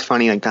it is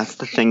funny, like that's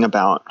the thing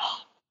about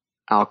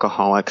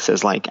alcoholics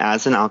is like,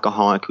 as an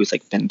alcoholic who's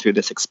like been through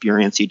this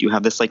experience, you do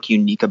have this like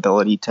unique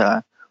ability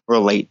to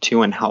relate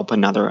to and help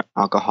another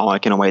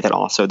alcoholic in a way that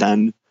also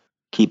then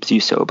keeps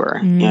you sober.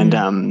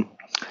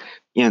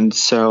 And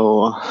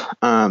so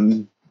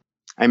I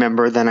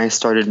remember then I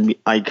started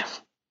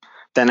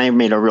then I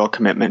made a real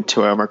commitment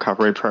to a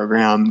recovery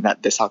program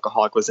that this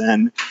alcoholic was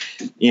in.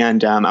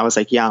 And I was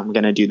like, yeah, I'm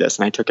going to do this.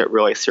 And I took it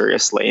really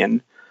seriously.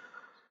 And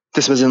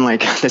this was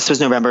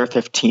November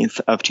 15th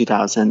of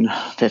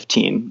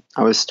 2015.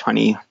 I was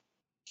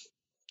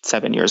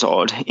 27 years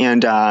old.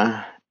 And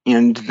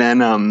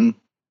then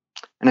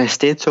I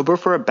stayed sober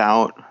for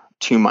about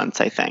 2 months,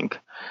 I think.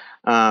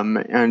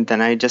 And then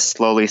I just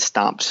slowly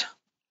stopped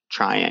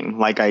trying.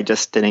 Like I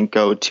just didn't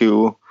go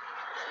to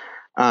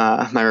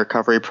my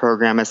recovery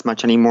program as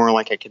much anymore.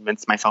 Like I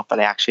convinced myself that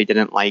I actually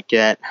didn't like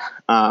it.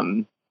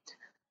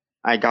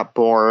 I got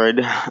bored.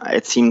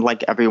 It seemed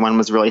like everyone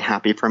was really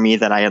happy for me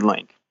that I had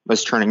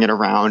was turning it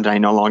around. I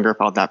no longer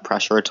felt that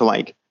pressure to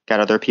like get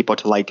other people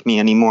to like me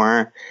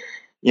anymore.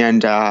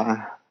 And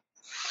then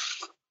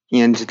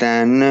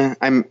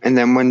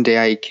one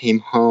day I came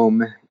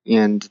home,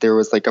 and there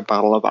was like a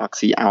bottle of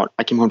Oxy out.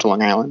 I came home to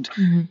Long Island,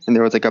 and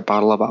there was like a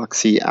bottle of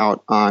Oxy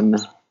out on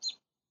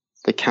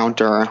the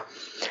counter.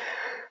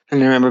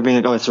 And I remember being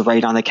like, oh, it's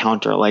right on the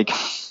counter. Like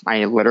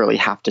I literally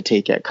have to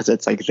take it because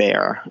it's like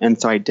there. And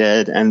so I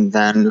did. And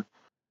then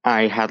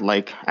I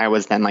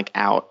was then like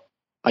out,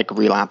 like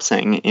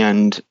relapsing,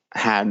 and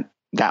had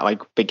that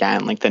like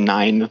began like the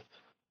 9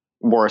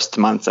 worst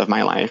months of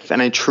my life.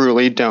 And I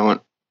truly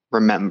don't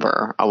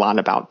remember a lot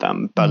about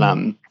them, but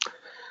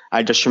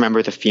I just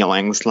remember the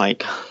feelings.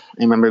 Like I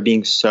remember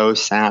being so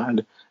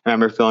sad. I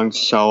remember feeling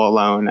so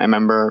alone. I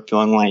remember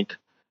feeling like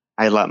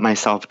I let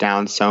myself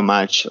down so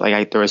much.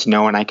 Like there was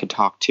no one I could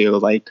talk to.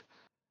 Like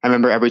I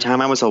remember every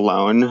time I was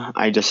alone,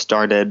 I just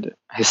started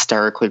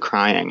hysterically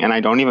crying. And I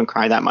don't even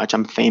cry that much.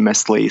 I'm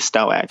famously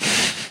stoic.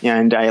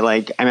 And I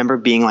remember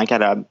being like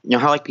at a, you know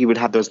how like we would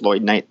have those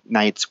Lloyd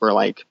nights where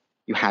like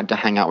you had to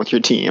hang out with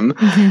your team.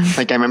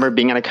 Like I remember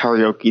being at a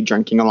karaoke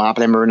drinking a lot,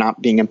 but I remember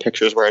not being in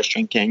pictures where I was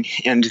drinking.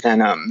 And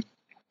then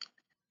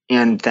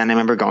I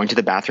remember going to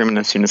the bathroom, and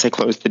as soon as I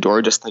closed the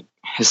door, just like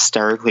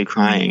hysterically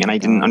crying, and I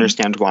didn't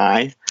understand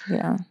why.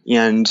 Yeah.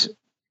 And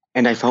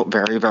I felt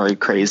very, very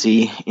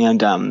crazy,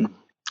 and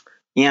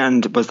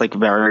was like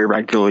very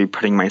regularly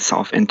putting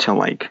myself into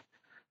like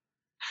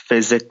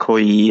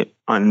physically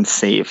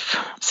unsafe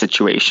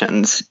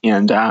situations,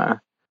 and I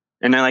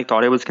like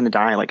thought I was gonna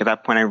die. Like at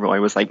that point, I really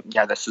was like,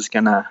 yeah, this is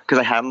gonna, because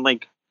I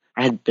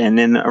had been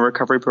in a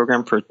recovery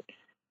program for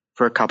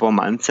a couple of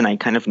months, and I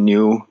kind of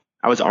knew.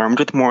 I was armed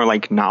with more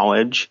like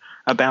knowledge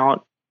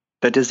about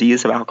the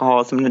disease of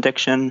alcoholism and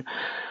addiction,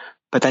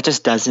 but that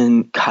just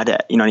doesn't cut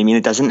it. You know what I mean?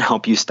 It doesn't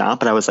help you stop.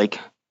 But I was like,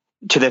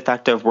 to the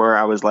effect of where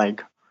I was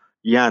like,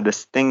 yeah,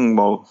 this thing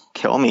will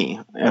kill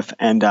me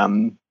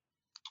and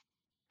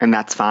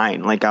that's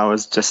fine. Like I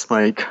was just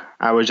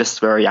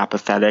very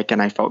apathetic,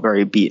 and I felt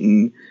very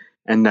beaten,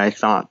 and I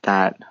thought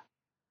that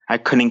I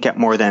couldn't get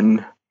more than,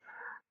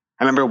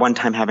 I remember one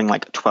time having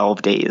like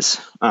 12 days.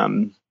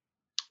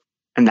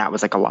 And that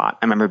was like a lot.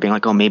 I remember being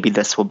like, oh, maybe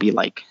this will be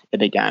like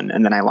it again.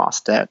 And then I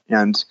lost it.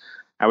 And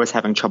I was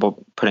having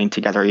trouble putting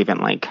together even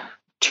like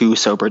 2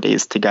 sober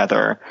days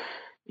together.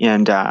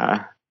 And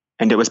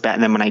it was bad.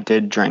 And then when I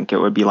did drink, it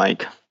would be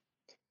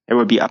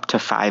up to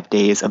 5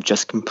 days of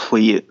just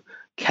complete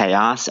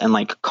chaos and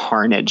like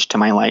carnage to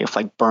my life,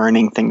 like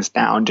burning things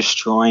down,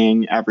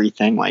 destroying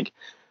everything, like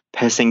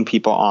pissing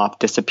people off,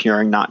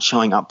 disappearing, not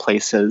showing up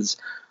places,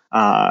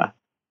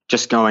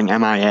 just going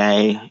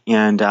MIA.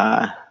 And,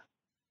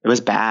 it was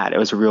bad. It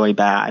was really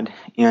bad.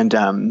 And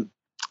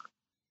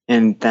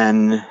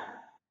then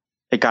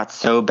it got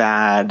so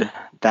bad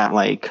that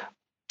like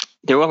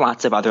there were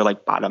lots of other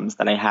like bottoms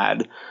that I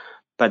had,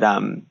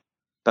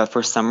 but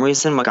for some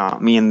reason what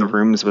got me in the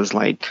rooms was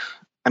like,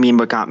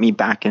 what got me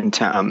back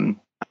into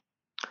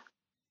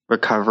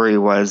recovery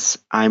was,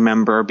 I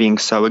remember being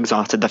so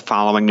exhausted the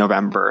following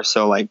November.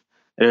 So like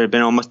it had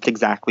been almost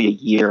exactly a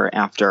year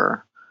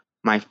after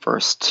my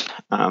first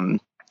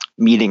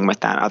meeting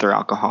with that other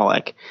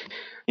alcoholic.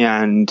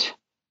 And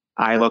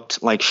I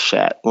looked like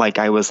shit. Like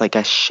I was like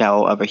a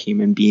shell of a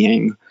human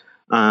being.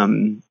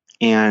 And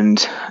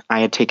I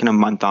had taken a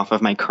month off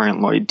of my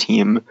current Lloyd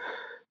team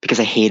because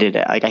I hated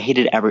it. Like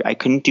I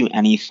couldn't do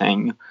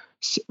anything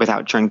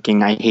without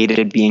drinking. I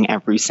hated being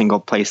every single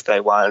place that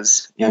I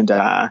was. And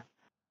I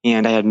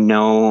had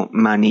no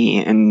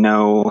money and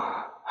no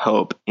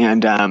hope.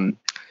 And I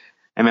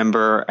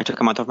remember I took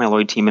a month off my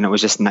Lloyd team, and it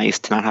was just nice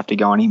to not have to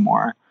go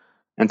anymore.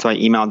 And so I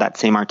emailed that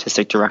same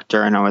artistic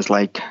director, and I was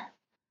like,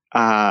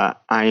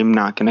 I'm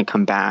not going to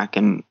come back.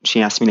 And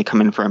she asked me to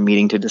come in for a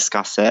meeting to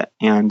discuss it.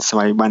 And so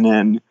I went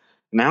in,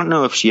 and I don't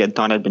know if she had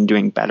thought I'd been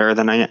doing better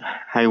than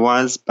I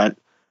was, but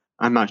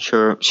I'm not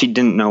sure. She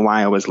didn't know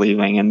why I was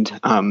leaving. And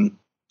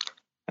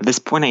at this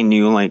point I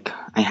knew like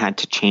I had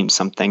to change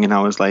something. And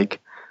I was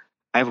like,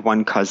 I have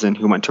one cousin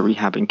who went to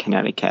rehab in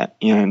Connecticut,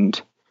 and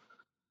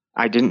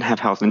I didn't have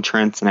health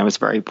insurance, and I was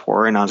very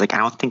poor. And I was like, I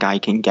don't think I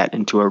can get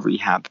into a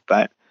rehab,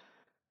 but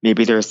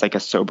maybe there's like a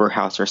sober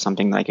house or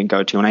something that I can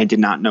go to. And I did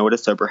not know what a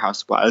sober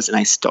house was, and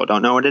I still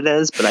don't know what it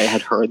is, but I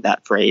had heard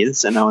that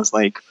phrase, and I was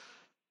like,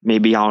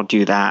 maybe I'll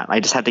do that. I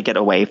just had to get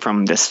away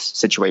from this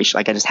situation.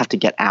 Like I just have to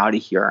get out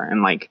of here,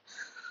 and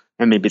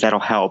maybe that'll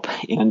help.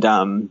 And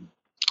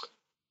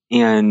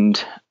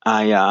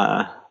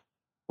I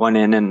went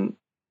in, and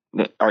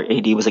our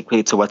AD was like,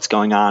 wait, so what's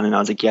going on? And I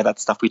was like, yeah,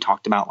 that's stuff we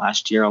talked about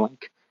last year.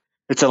 Like,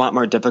 it's a lot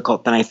more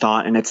difficult than I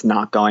thought, and it's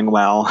not going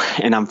well,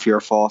 and I'm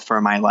fearful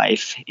for my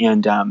life,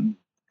 and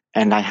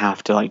I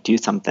have to like do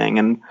something,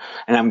 and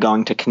I'm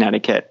going to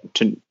Connecticut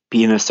to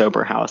be in a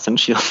sober house. And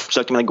she looked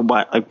at me like,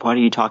 what are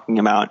you talking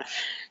about?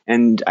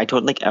 And I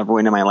told like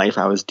everyone in my life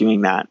I was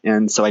doing that.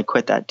 And so I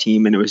quit that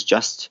team, and it was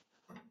just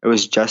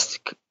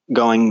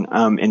going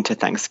into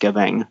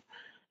Thanksgiving.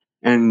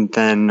 And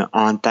then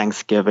on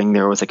Thanksgiving,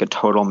 there was like a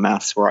total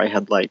mess where I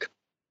had like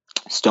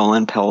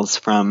stolen pills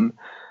from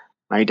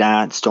my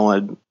dad,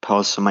 stolen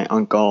pills from my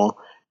uncle,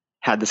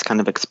 had this kind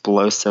of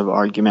explosive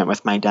argument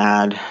with my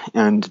dad,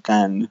 and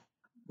then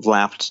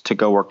left to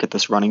go work at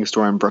this running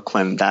store in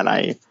Brooklyn that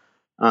I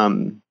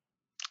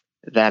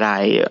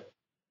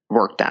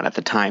worked at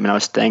the time. And I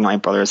was staying at my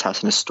brother's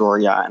house in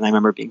Astoria. And I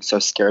remember being so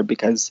scared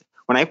because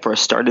when I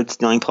first started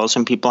stealing pills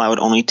from people, I would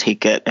only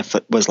take it if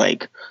it was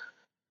like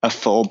a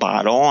full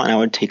bottle, and I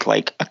would take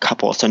like a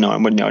couple so no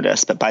one would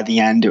notice. But by the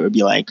end, there would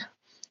be like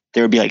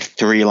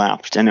 3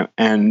 left, and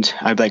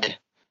I'd be like,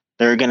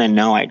 they're gonna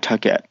know I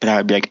took it, but I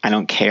would be like, I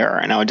don't care,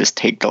 and I would just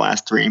take the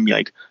last 3 and be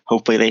like,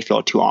 hopefully they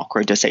feel too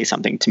awkward to say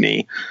something to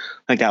me.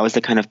 Like that was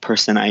the kind of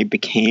person I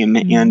became.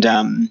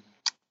 Mm-hmm.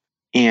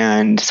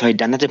 And so I'd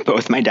done that to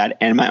both my dad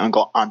and my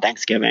uncle on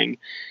Thanksgiving,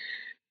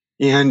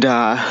 and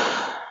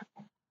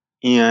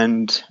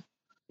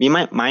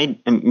my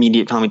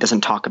immediate family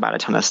doesn't talk about a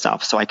ton of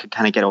stuff, so I could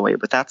kind of get away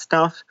with that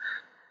stuff.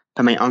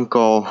 But my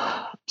uncle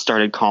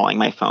started calling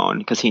my phone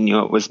because he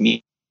knew it was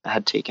me that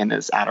had taken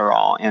his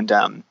Adderall, and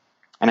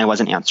I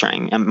wasn't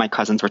answering. And my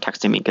cousins were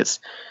texting me because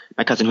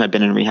my cousin who had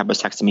been in rehab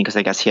was texting me because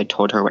I guess he had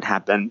told her what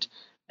happened.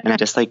 And I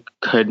just like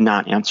could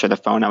not answer the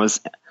phone. I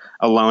was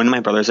alone in my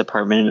brother's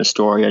apartment in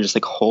Astoria, just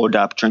like holed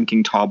up,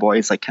 drinking Tall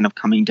Boys, like kind of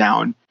coming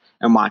down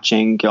and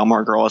watching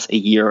Gilmore Girls, A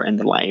Year in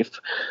the Life,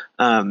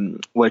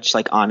 which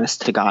like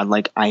honest to God,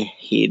 like I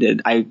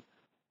hated. I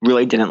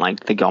really didn't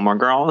like the Gilmore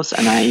Girls,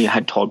 and I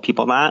had told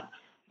people that.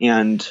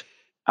 And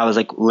I was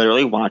like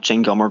literally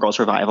watching Gilmore Girls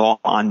Revival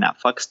on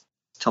Netflix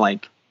to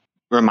like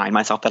remind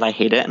myself that I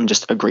hate it and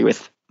just agree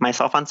with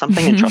myself on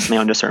something and trust my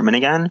own discernment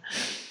again.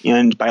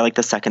 And by like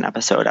the second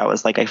episode, I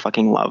was like, I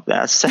fucking love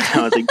this. And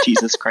I was like,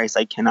 Jesus Christ,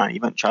 I cannot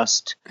even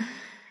trust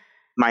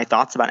my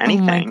thoughts about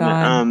anything.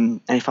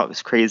 And I felt it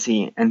was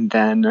crazy. And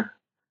then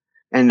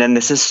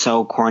this is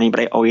so corny,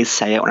 but I always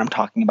say it when I'm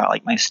talking about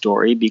like my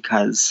story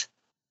because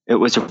it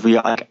was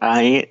real. Like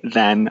I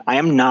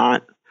am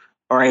not,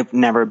 or I've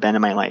never been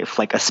in my life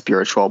like a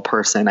spiritual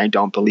person. I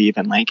don't believe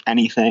in like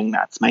anything.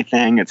 That's my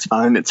thing. It's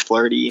fun. It's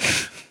flirty.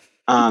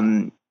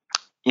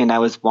 And I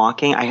was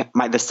walking.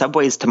 The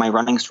subways to my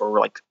running store were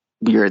like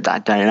weird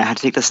that day, and I had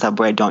to take the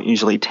subway I don't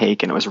usually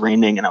take, and it was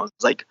raining, and I was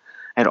like,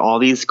 I had all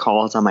these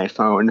calls on my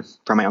phone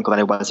from my uncle that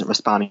I wasn't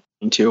responding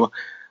to.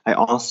 I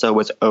also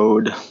was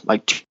owed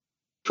like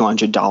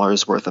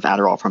 $200 worth of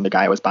Adderall from the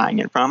guy I was buying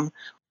it from,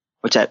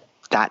 which at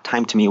that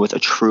time to me was a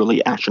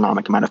truly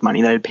astronomical amount of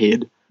money that I had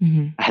paid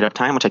ahead of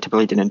time, which I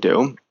typically didn't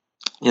do.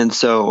 And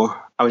so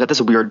I was at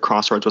this weird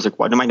crossroads. I was like,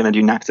 what am I going to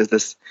do next? Is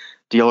this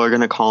dealer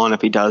going to call? And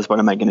if he does, what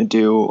am I going to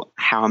do?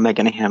 How am I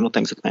going to handle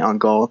things with my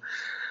uncle?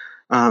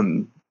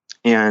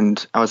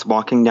 And I was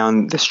walking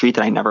down the street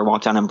that I never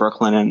walked down in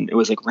Brooklyn, and it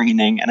was like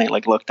raining. And I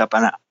like looked up,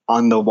 and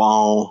on the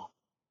wall,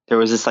 there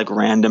was this like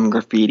random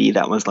graffiti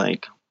that was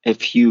like,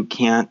 if you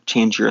can't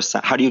change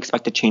yourself, how do you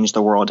expect to change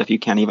the world if you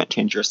can't even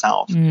change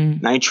yourself?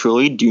 And I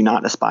truly do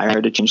not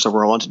aspire to change the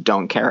world,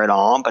 don't care at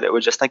all. But it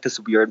was just like this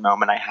weird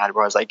moment I had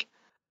where I was like,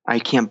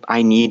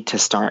 I need to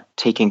start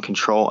taking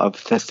control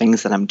of the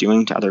things that I'm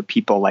doing to other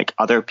people. Like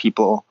other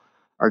people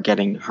are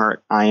getting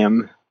hurt. I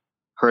am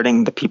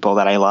hurting the people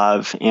that I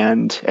love,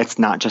 and it's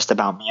not just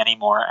about me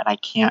anymore. And I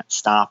can't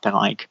stop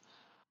and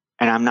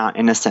I'm not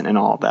innocent in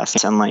all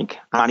this. And like,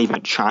 I'm not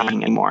even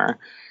trying anymore.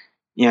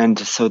 And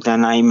so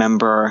then I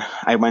remember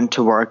I went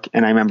to work,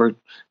 and I remember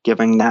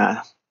giving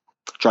the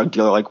drug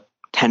dealer like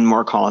 10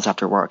 more calls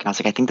after work. And I was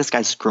like, I think this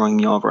guy's screwing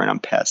me over, and I'm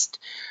pissed.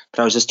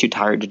 But I was just too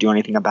tired to do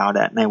anything about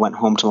it. And I went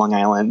home to Long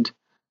Island,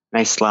 and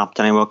I slept,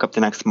 and I woke up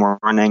the next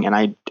morning,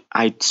 and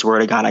I swear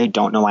to God, I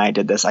don't know why I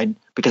did this.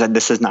 Because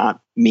this is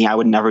not me. I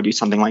would never do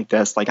something like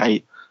this. Like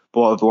I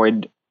will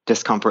avoid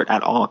discomfort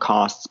at all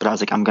costs. But I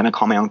was like, I'm going to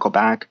call my uncle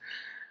back.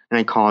 And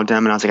I called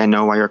him, and I was like, I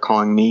know why you're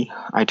calling me.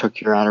 I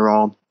took your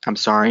Adderall. I'm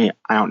sorry.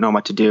 I don't know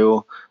what to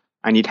do.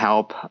 I need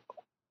help.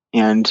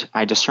 And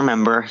I just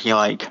remember he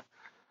like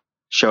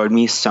showed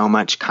me so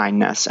much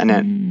kindness, and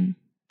it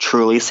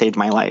truly saved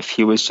my life.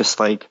 He was just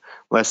like,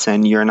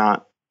 listen, you're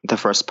not the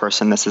first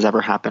person this has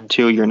ever happened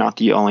to. You're not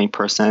the only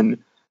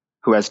person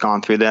who has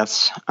gone through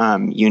this.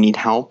 You need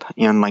help.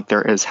 And like,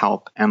 there is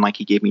help. And like,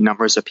 he gave me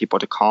numbers of people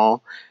to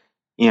call.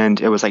 And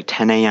it was like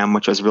 10 a.m.,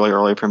 which was really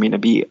early for me to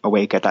be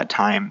awake at that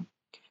time.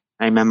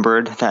 I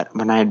remembered that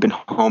when I had been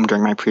home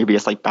during my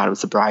previous like bout of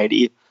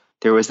sobriety,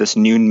 there was this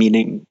noon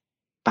meeting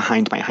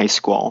behind my high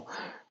school.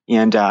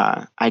 And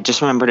I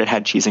just remembered it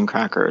had cheese and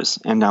crackers.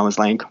 And I was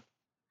like,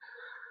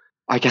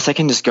 I guess I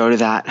can just go to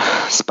that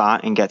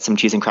spot and get some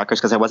cheese and crackers,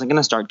 because I wasn't going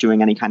to start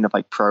doing any kind of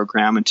like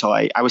program until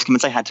I was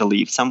convinced I had to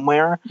leave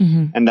somewhere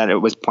and that it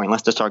was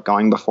pointless to start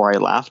going before I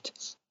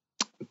left.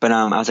 But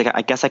I was like,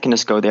 I guess I can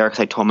just go there, because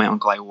I told my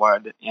uncle I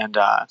would. And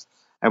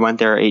I went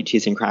there, ate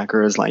cheese and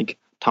crackers, like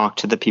talked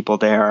to the people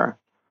there.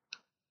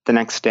 The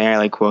next day I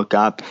like woke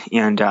up,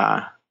 and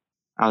I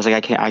was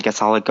like, I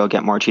guess I'll like go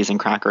get more cheese and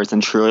crackers.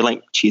 And truly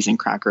like cheese and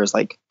crackers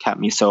like kept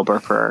me sober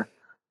for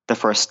the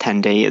first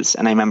 10 days.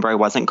 And I remember I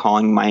wasn't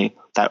calling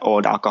that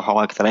old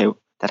alcoholic that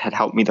had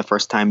helped me the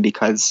first time,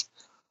 because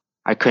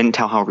I couldn't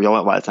tell how real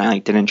it was. And I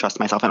like didn't trust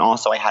myself. And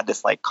also I had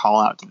this like call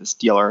out to this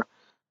dealer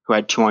who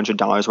had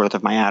 $200 worth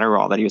of my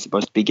Adderall that he was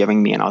supposed to be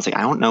giving me. And I was like,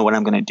 I don't know what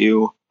I'm going to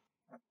do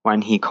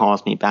when he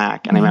calls me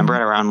back. And I remember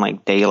at around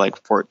like day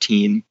like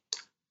 14,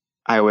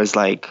 I was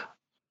like,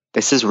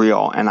 this is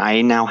real. And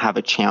I now have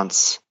a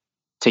chance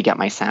to get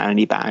my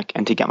sanity back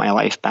and to get my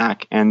life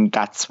back. And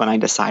that's when I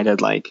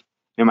decided, like,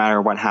 no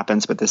matter what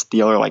happens with this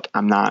dealer, like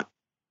I'm not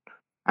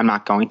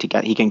going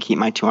to he can keep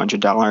my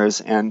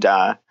 $200.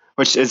 And,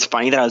 which is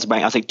funny that I was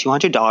like,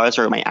 $200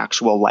 or my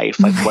actual life?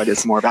 Like, what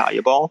is more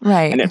valuable?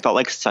 Right. And it felt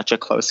like such a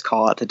close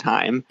call at the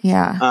time.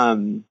 Yeah.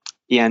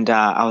 And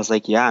I was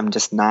like, yeah, I'm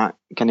just not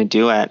going to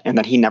do it. And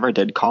then he never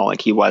did call.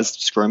 Like, he was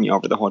screwing me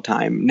over the whole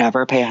time.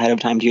 Never pay ahead of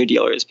time to your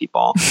dealers,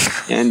 people.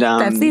 And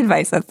that's the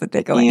advice. That's the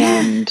takeaway.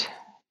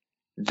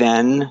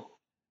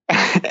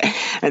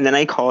 And then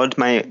I called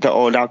the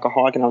old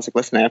alcoholic, and I was like,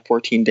 listen, I have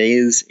 14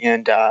 days.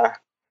 And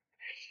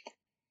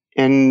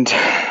And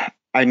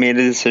I made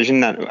a decision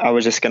that I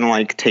was just going to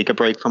like take a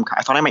break from,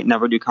 I thought I might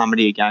never do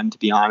comedy again, to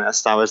be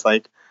honest. I was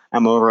like,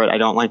 I'm over it. I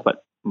don't like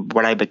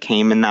what I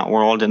became in that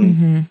world.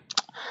 And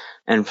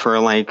for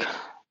like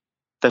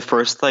the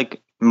first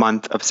like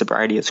month of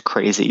sobriety is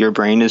crazy. Your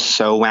brain is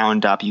so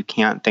wound up. You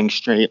can't think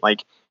straight.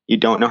 Like you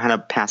don't know how to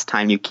pass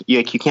time. You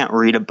can't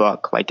read a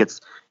book. Like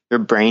your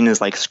brain is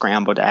like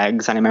scrambled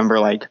eggs. And I remember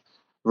like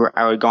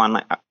I would go on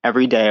like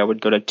every day. I would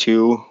go to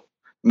 2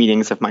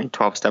 meetings of my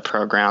 12-step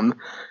program.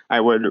 I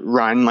would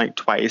run like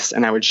twice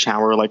and I would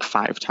shower like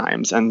 5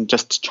 times and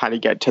just try to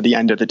get to the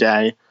end of the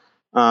day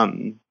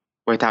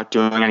without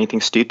doing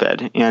anything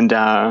stupid. And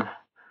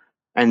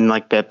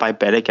like bit by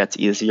bit it gets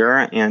easier.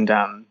 And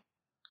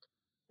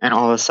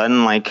all of a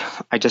sudden, like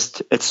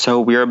it's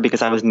so weird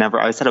because I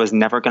said I was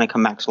never going to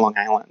come back to Long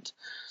Island.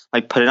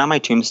 Like put it on my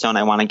tombstone.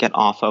 I want to get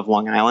off of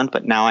Long Island,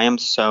 but now I am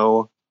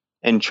so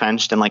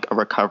entrenched in like a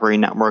recovery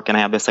network, and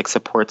I have this like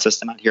support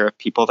system out here of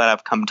people that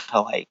I've come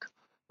to like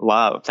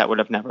love that would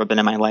have never been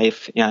in my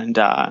life. And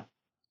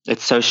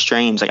it's so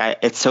strange. Like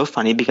it's so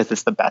funny because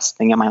it's the best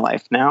thing in my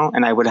life now,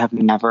 and I would have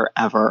never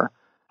ever.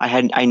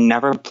 I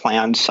never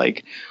planned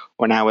like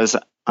when I was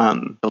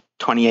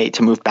 28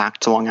 to move back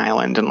to Long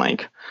Island and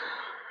like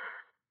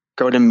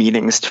go to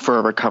meetings for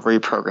a recovery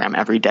program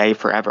every day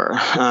forever.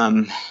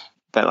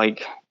 But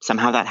like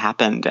somehow that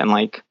happened, and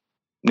like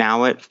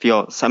now it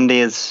feels some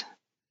days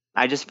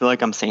I just feel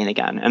like I'm sane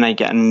again,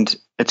 and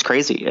it's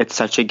crazy. It's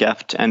such a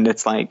gift, and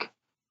it's like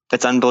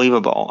it's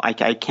unbelievable.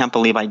 I can't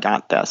believe I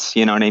got this.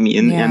 You know what I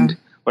mean? Yeah. And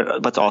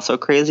what's also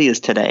crazy is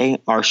today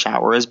our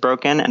shower is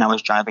broken, and I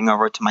was driving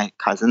over to my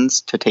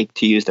cousin's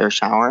to use their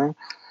shower,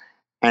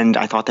 and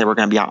I thought they were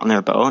going to be out on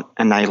their boat,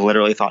 and I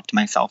literally thought to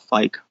myself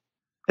like,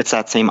 it's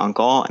that same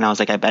uncle. And I was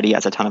like, I bet he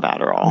has a ton of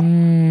Adderall.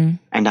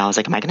 And I was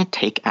like, am I going to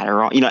take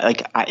Adderall? You know,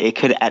 like it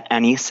could at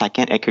any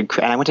second, and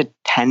I went to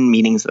 10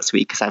 meetings this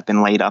week because I've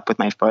been laid up with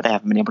my foot. I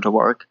haven't been able to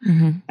work.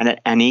 And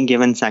at any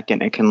given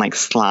second, it can like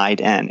slide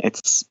in.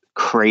 It's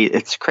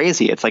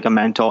crazy. It's like a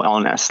mental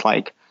illness,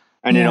 like,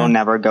 and it'll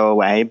never go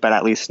away. But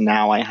at least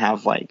now I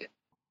have like,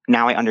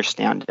 now I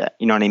understand it.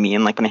 You know what I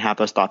mean? Like when I have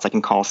those thoughts, I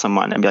can call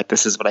someone and be like,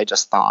 this is what I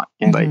just thought.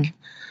 And like,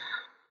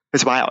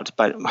 it's wild,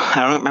 but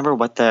I don't remember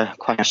what the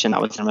question I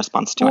was in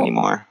response to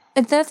anymore.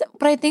 But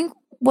I think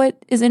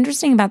what is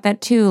interesting about that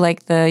too,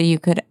 like you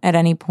could at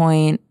any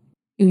point,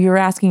 you're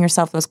asking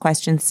yourself those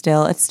questions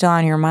still, it's still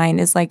on your mind,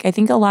 is like, I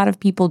think a lot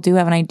of people do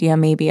have an idea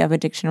maybe of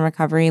addiction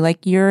recovery.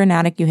 Like you're an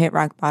addict, you hit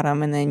rock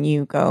bottom and then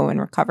you go and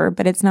recover,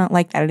 but it's not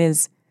like that. It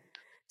is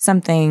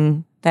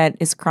something that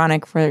is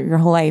chronic for your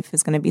whole life,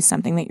 is going to be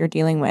something that you're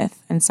dealing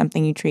with and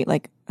something you treat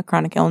like a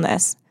chronic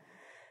illness.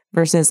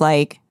 Versus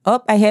like,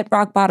 oh, I hit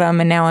rock bottom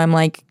and now I'm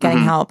like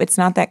getting help. It's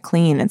not that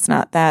clean. It's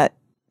not that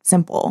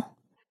simple.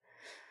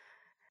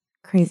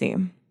 Crazy.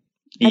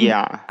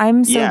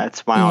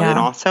 It's wild. And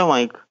also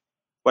like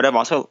what I've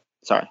also,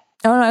 sorry.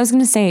 Oh, no, I was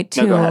going to say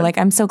too, like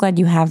I'm so glad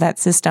you have that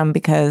system,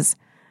 because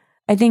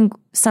I think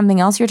something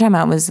else you're talking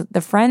about was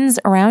the friends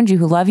around you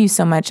who love you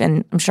so much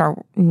and I'm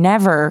sure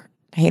never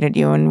hated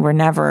you and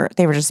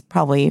they were just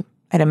probably,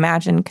 I'd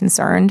imagine,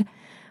 concerned.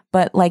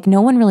 But like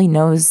no one really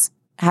knows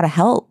how to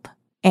help.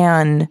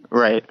 And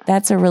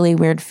that's a really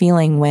weird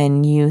feeling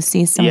when you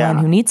see someone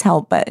who needs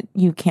help, but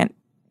you can't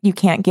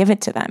give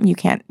it to them. You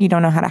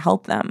don't know how to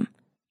help them.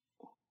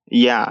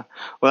 Yeah.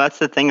 Well, that's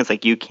the thing, is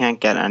like, you can't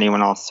get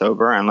anyone else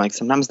sober. And like,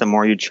 sometimes the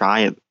more you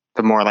try,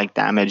 the more like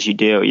damage you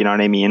do, you know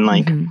what I mean?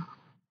 Like,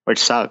 which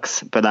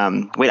sucks. But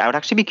wait, I would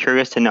actually be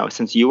curious to know,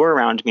 since you were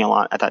around me a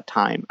lot at that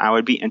time, I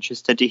would be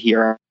interested to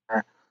hear,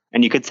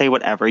 and you could say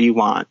whatever you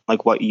want,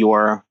 like what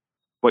your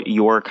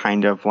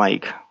kind of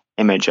like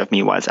image of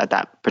me was at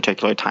that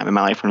particular time in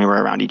my life when we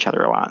were around each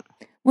other a lot.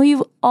 Well,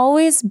 you've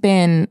always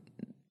been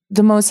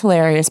the most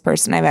hilarious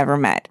person I've ever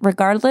met,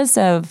 regardless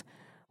of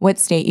what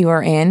state you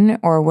are in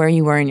or where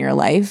you were in your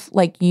life.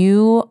 Like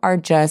you are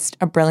just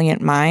a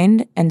brilliant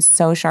mind and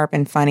so sharp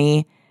and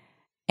funny.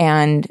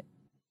 And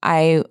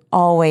I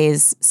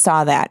always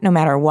saw that no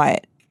matter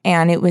what.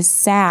 And it was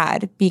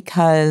sad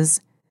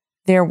because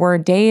there were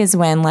days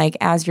when, like,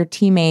 as your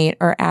teammate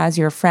or as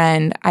your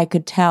friend, I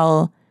could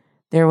tell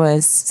there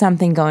was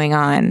something going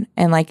on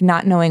and like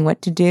not knowing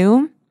what to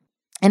do.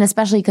 And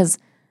especially because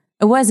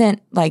it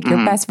wasn't like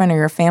your best friend or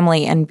your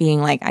family and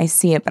being like, I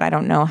see it, but I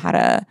don't know how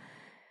to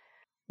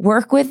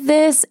work with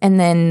this. And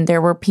then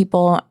there were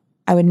people,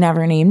 I would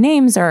never name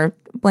names or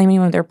blame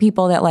anyone. There were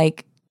people that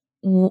like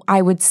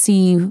I would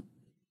see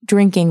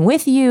drinking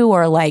with you,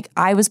 or like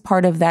I was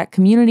part of that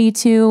community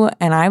too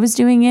and I was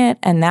doing it.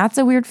 And that's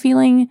a weird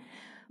feeling.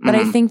 But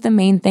I think the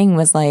main thing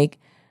was like,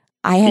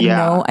 I had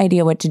no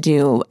idea what to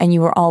do, and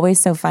you were always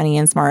so funny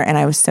and smart, and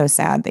I was so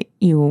sad that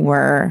you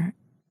were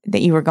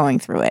going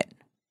through it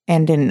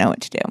and didn't know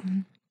what to do.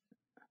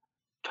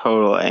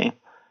 Totally.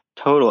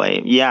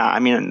 Yeah, I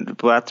mean,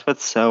 that's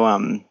what's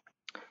so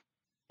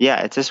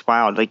it's just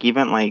wild. Like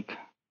even like,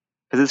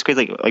 because it's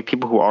crazy. Like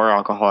people who are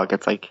alcoholic,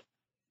 it's like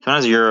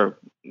sometimes your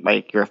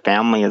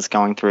family is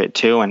going through it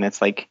too, and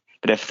it's like,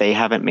 but if they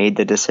haven't made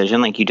the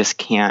decision, like you just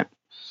can't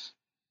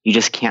you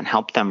just can't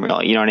help them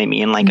really. You know what I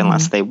mean? Like,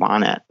 unless they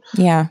want it.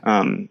 Yeah.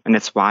 And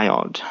it's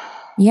wild.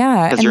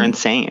 Yeah. Because you're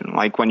insane.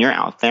 Like, when you're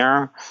out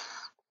there,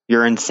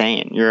 you're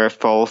insane. You're a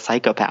full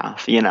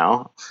psychopath, you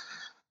know?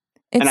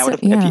 And I would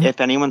have,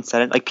 if anyone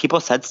said it, like, people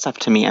said stuff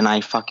to me and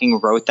I fucking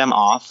wrote them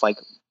off, like,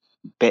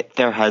 bit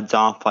their heads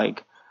off,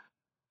 like,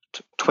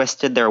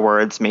 twisted their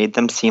words, made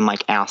them seem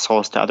like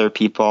assholes to other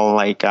people,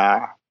 like,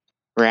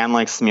 ran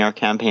like smear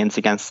campaigns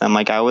against them.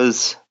 Like, I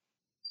was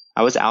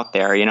out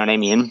there, you know what I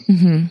mean?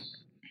 Mm-hmm.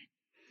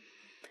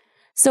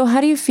 So how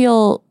do you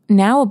feel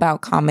now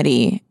about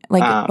comedy?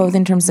 Like, both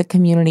in terms of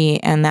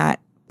community and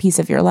that piece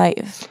of your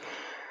life?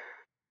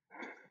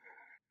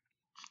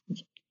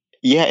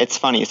 Yeah, it's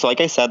funny. So like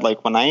I said,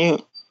 like when I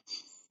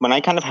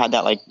kind of had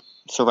that like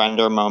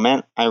surrender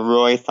moment, I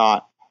really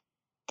thought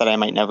that I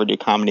might never do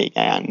comedy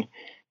again.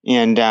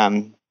 And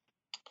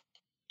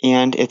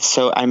it's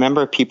so, I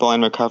remember people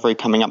in recovery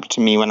coming up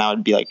to me when I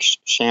would be like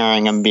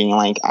sharing and being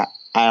like, I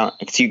don't,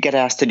 because you get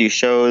asked to do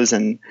shows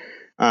and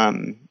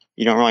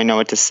you don't really know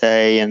what to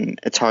say, and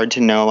it's hard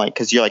to know, like,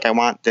 because you're like, I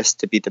want this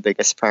to be the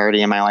biggest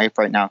priority in my life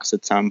right now because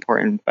it's so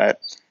important, but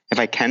if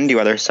I can do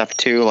other stuff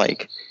too,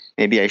 like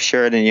maybe I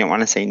should, and you don't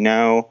want to say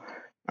no.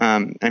 I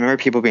remember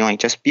people being like,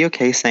 just be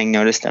okay saying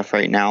no to stuff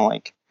right now,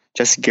 like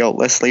just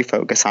guiltlessly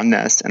focus on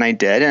this, and I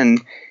did,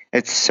 and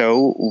it's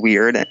so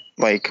weird,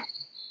 like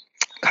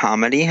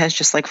comedy has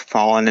just like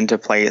fallen into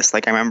place.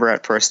 Like I remember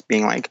at first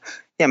being like,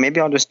 yeah,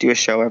 maybe I'll just do a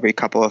show every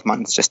couple of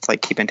months just to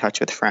like keep in touch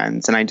with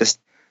friends, and I just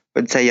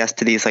would say yes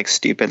to these like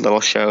stupid little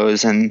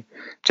shows and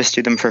just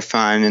do them for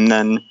fun. And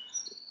then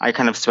I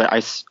kind of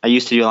I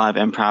used to do a lot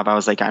of improv. I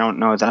was like, I don't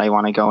know that I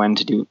want to go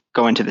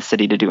into the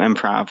city to do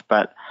improv,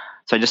 but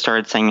so I just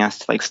started saying yes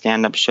to like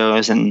stand-up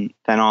shows, and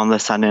then all of a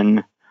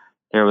sudden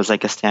there was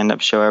like a stand-up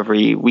show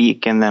every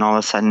week, and then all of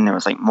a sudden there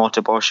was like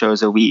multiple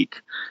shows a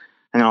week,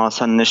 and all of a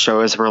sudden the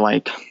shows were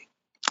like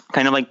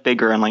kind of like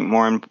bigger and like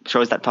more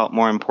shows that felt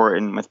more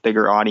important with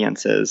bigger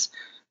audiences,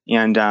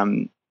 and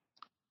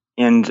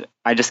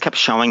I just kept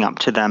showing up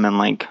to them, and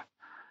like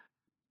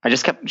I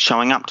just kept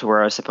showing up to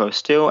where I was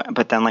supposed to,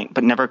 but then like,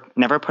 but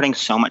never putting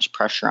so much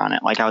pressure on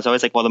it. Like I was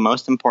always like, well, the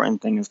most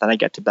important thing is that I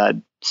get to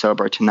bed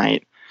sober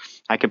tonight.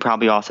 I could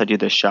probably also do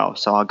this show,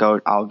 so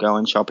I'll go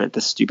and show up at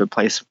this stupid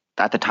place.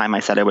 At the time I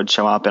said I would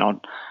show up,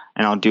 and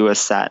I'll do a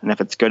set, and if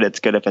it's good, it's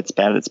good. If it's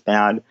bad, it's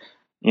bad.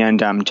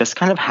 And just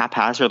kind of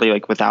haphazardly,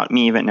 like without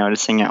me even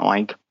noticing it,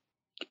 like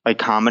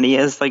comedy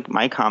is like,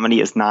 my comedy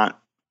is not,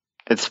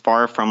 it's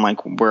far from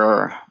like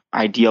where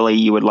ideally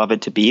you would love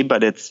it to be,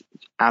 but it's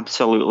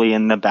absolutely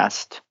in the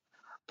best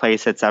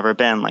place it's ever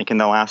been. Like in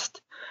the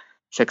last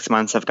 6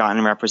 months I've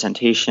gotten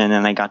representation,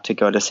 and I got to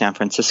go to San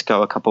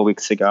Francisco a couple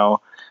weeks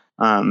ago.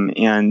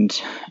 And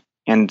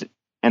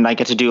I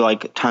get to do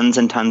like tons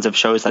and tons of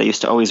shows that I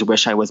used to always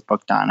wish I was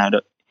booked on.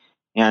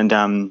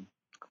 And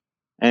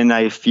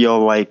I feel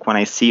like when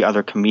I see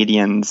other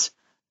comedians,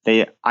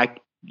 you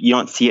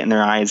don't see it in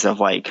their eyes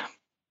of like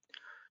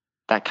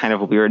that kind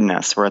of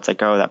weirdness where it's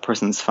like, oh, that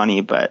person's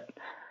funny, but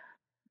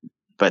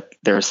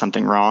there's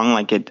something wrong.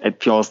 Like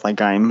it feels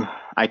like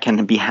I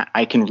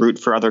can root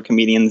for other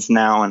comedians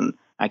now, and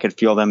I could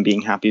feel them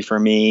being happy for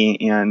me.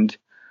 And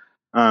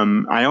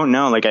I don't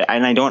know, like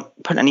I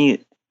don't put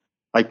any,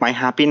 like my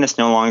happiness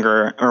no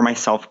longer, or my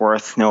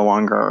self-worth no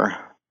longer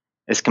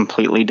is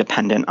completely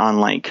dependent on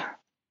like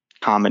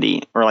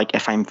comedy or like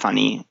if I'm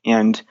funny.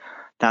 And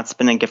that's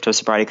been a gift of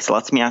sobriety because it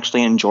lets me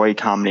actually enjoy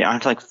comedy. I don't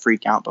have to like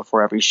freak out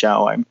before every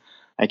show.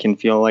 I can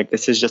feel like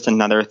this is just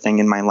another thing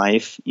in my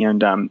life,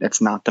 and it's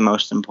not the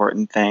most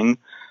important thing.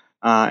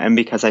 And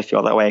because I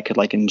feel that way, I could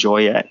like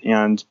enjoy it.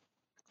 And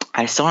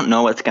I still don't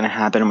know what's going to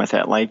happen with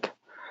it. Like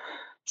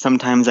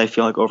sometimes I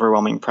feel like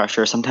overwhelming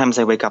pressure. Sometimes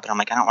I wake up and I'm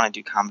like, I don't want to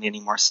do comedy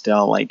anymore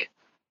still. Like,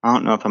 I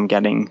don't know if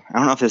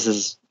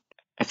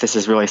this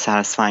is really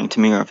satisfying to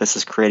me, or if this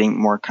is creating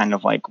more kind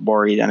of like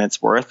worry than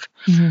it's worth.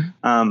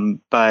 Mm-hmm.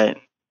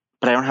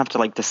 But I don't have to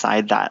like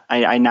decide that.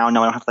 I now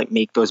know I don't have to like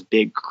make those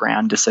big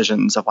grand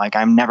decisions of like,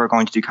 I'm never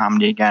going to do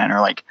comedy again,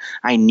 or like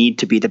I need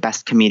to be the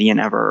best comedian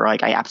ever, or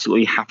like I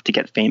absolutely have to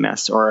get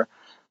famous, or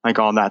like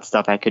all that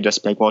stuff. I could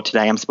just be like, well,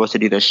 today I'm supposed to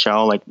do this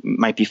show, like it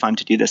might be fun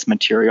to do this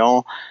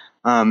material.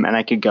 And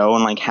I could go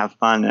and like have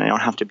fun, and I don't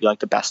have to be like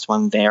the best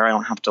one there. I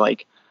don't have to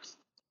like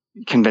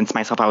convince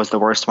myself I was the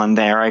worst one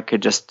there. I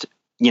could just,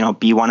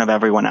 be one of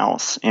everyone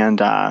else.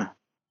 And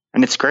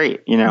it's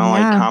great,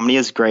 like comedy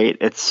is great.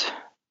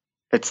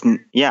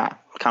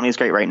 Comedy is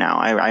great right now.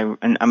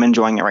 I'm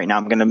enjoying it right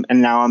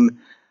now.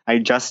 I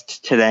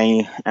just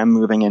today am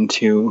moving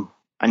into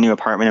a new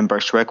apartment in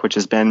Bushwick, which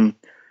has been,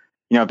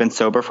 I've been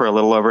sober for a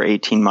little over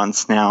 18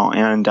 months now.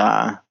 And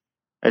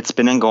it's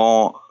been a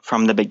goal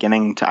from the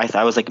beginning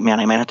I was like, man,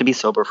 I might have to be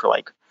sober for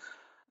like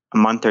a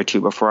month or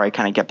two before I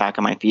kind of get back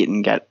on my feet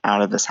and get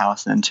out of this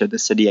house and into the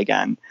city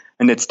again.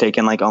 And it's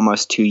taken like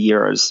almost 2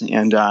 years.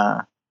 And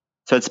so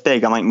it's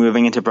big. I'm like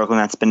moving into Brooklyn.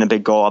 That's been a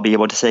big goal. I'll be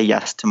able to say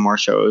yes to more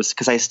shows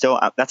because that's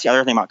the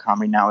other thing about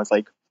comedy now is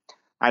like,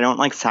 I don't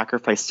like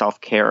sacrifice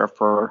self-care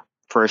for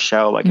a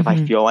show. Like if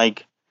I feel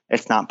like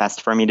it's not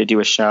best for me to do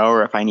a show,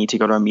 or if I need to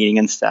go to a meeting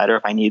instead, or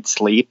if I need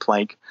sleep,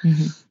 like,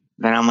 then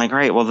I'm like, all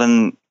right, well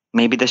then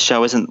maybe this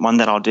show isn't one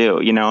that I'll do,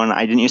 you know? And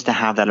I didn't used to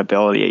have that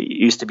ability. It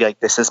used to be like,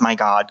 this is my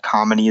God,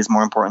 comedy is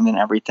more important than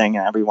everything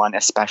and everyone,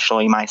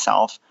 especially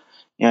myself.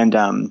 And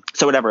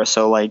so whatever.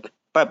 So like,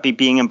 but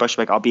being in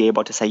Bushwick, I'll be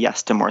able to say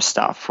yes to more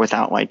stuff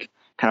without like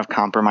kind of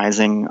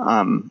compromising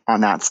on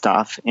that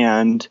stuff.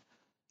 And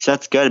so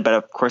that's good. But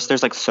of course,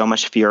 there's like so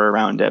much fear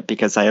around it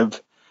because I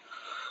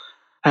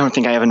don't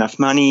think I have enough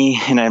money,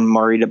 and I'm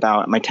worried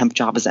about my temp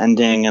job is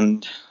ending,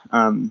 and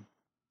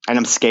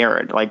I'm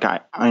scared. Like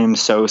I am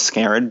so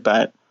scared,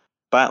 but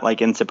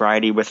like in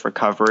sobriety with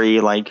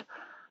recovery, like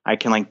I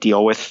can like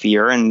deal with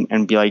fear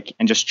and be like,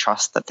 and just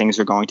trust that things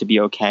are going to be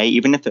okay.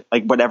 Even if it,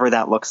 like, whatever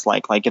that looks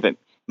like if it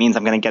means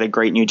I'm going to get a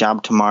great new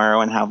job tomorrow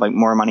and have like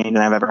more money than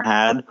I've ever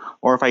had,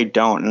 or if I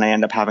don't, and I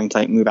end up having to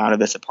like move out of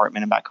this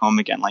apartment and back home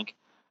again, like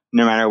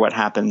no matter what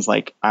happens,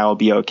 like I'll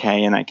be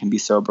okay and I can be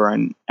sober,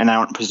 and I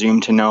don't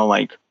presume to know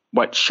like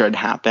what should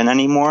happen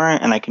anymore.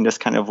 And I can just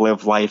kind of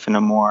live life in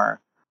a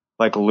more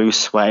like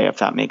loose way, if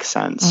that makes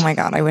sense. Oh my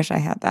God, I wish I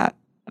had that.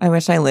 I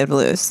wish I lived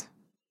loose.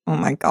 Oh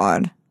my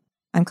God.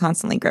 I'm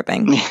constantly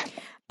gripping.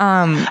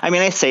 I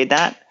mean, I say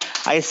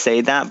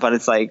that, but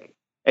it's like,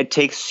 it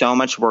takes so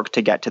much work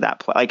to get to that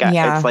place. Like,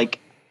 it's like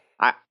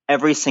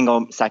every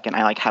single second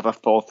I like have a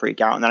full freak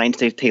out, and then I need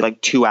to take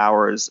like 2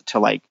 hours to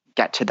like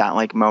get to that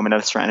like moment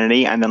of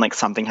serenity, and then like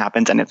something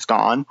happens and it's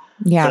gone.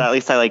 Yeah. But at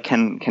least I like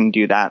can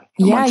do that.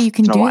 Yeah, you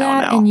can do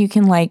that now. And you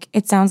can like,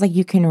 it sounds like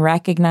you can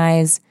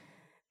recognize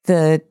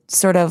the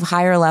sort of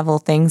higher level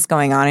things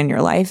going on in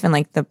your life and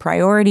like the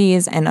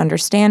priorities, and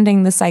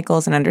understanding the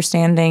cycles and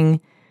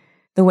understanding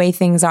the way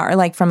things are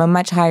like from a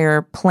much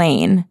higher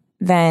plane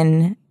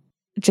than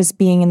just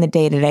being in the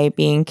day-to-day,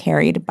 being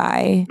carried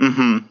by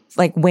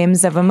like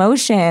whims of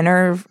emotion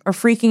or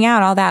freaking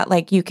out, all that.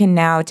 Like you can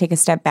now take a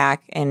step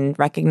back and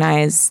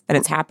recognize that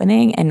it's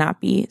happening and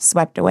not be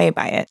swept away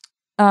by it.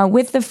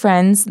 With the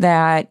friends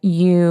that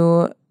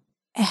you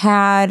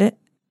had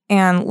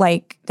and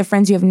like the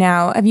friends you have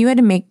now, have you had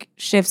to make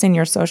shifts in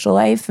your social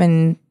life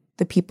and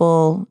the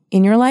people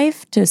in your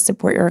life to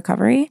support your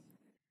recovery?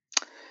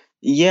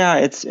 Yeah,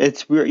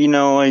 it's weird, you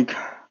know, like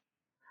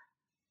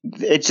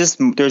there's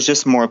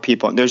just more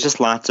people. There's just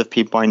lots of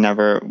people I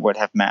never would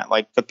have met.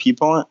 Like the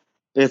people,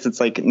 it's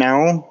like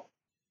now,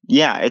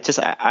 yeah, it's just,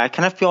 I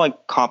kind of feel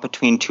like caught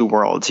between two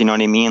worlds. You know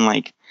what I mean?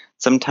 Like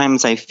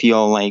sometimes I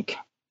feel like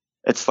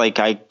it's like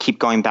I keep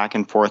going back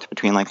and forth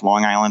between like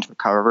Long Island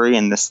recovery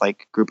and this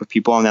like group of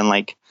people, and then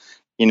like,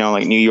 you know,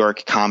 like New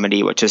York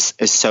comedy, which is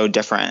so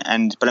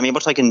different. But I'm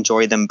able to like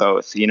enjoy them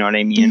both. You know what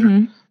I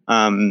mean?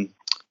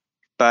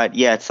 But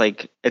yeah, it's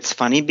like, it's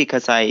funny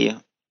because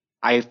I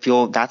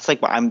feel that's like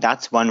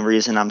that's one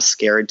reason I'm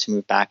scared to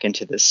move back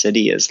into the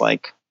city, is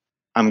like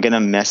I'm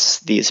gonna miss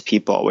these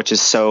people, which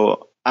is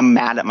so, I'm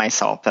mad at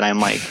myself that I'm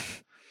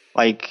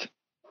like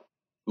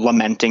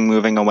lamenting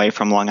moving away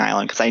from Long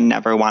Island, because I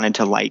never wanted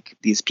to like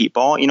these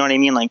people. You know what I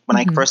mean? Like when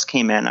I first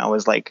came in, I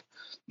was like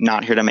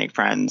not here to make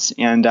friends,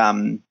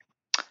 and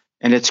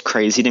it's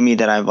crazy to me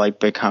that I've like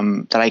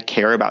become, that I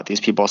care about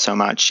these people so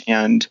much,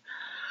 and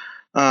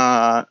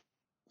but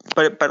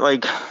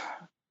like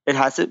it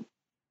has it.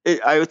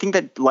 I think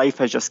that life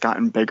has just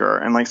gotten bigger,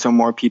 and like so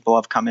more people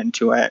have come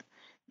into it,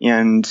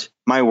 and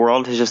my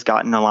world has just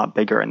gotten a lot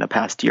bigger in the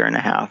past year and a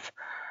half.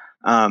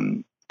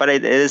 But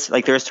it is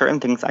like there are certain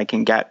things I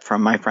can get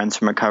from my friends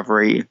from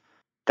recovery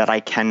that I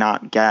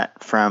cannot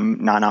get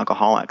from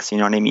non-alcoholics. You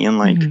know what I mean?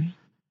 Like,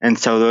 and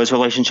so those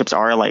relationships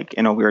are like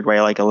in a weird way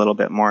like a little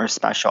bit more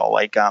special.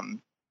 Like,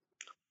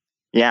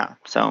 yeah.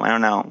 So I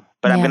don't know,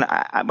 but when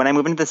I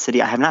move into the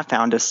city, I have not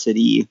found a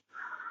city.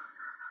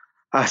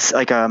 I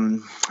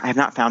have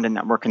not found a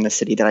network in the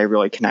city that I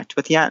really connect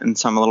with yet, and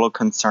so I'm a little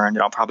concerned.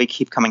 And I'll probably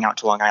keep coming out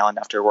to Long Island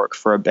after work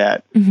for a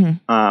bit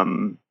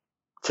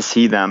to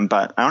see them,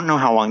 but I don't know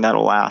how long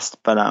that'll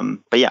last. But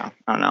yeah,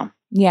 I don't know.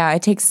 Yeah,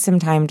 it takes some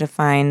time to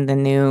find the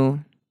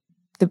new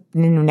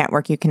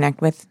network you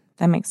connect with.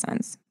 That makes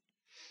sense.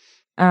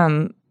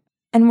 And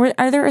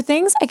are there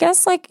things, I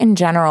guess, like in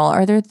general,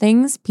 are there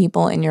things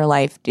people in your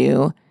life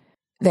do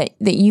that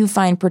you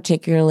find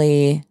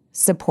particularly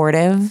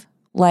supportive?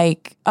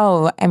 Like,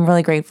 oh, I'm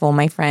really grateful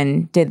my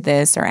friend did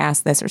this or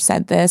asked this or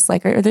said this.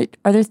 Like, are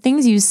there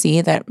things you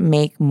see that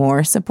make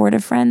more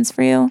supportive friends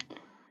for you?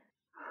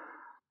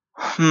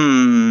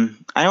 I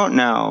don't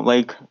know.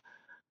 Like,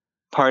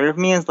 part of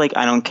me is like,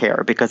 I don't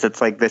care, because it's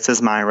like, this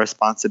is my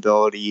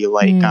responsibility.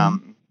 Like,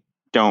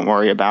 don't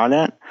worry about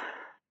it.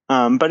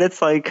 But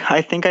it's like,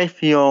 I think I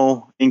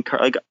feel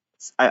like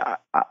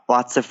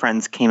lots of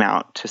friends came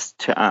out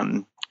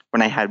to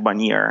when I had 1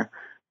 year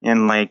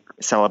and like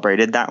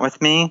celebrated that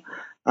with me.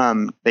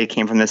 They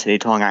came from the city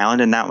to Long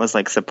Island, and that was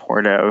like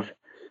supportive.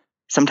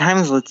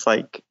 Sometimes it's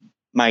like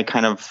my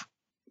kind of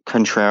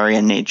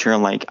contrarian nature.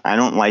 Like, I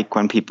don't like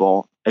when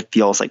it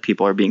feels like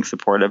people are being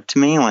supportive to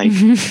me. Like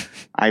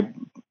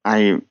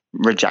I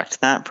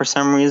reject that for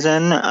some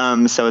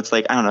reason. So it's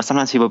like, I don't know,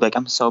 sometimes people be like,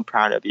 I'm so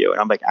proud of you. And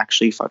I'm like,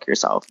 actually, fuck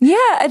yourself.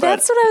 Yeah,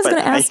 that's what I was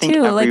going to ask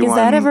too. Like, is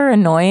that ever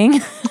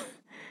annoying?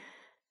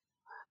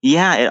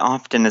 Yeah, it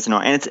often is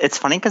annoying. And it's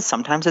funny because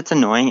sometimes it's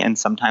annoying and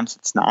sometimes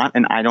it's not.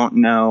 And I don't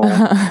know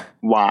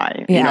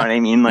why. Yeah. You know what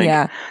I mean? Like,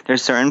 Yeah.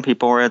 there's certain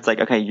people where it's like,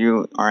 okay,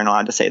 you aren't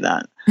allowed to say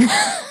that. But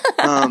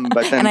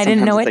then and I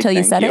didn't know it it's till like,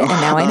 you said it, and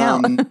now I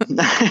know.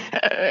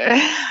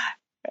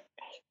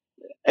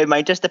 It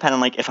might just depend on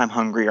like if I'm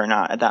hungry or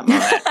not at that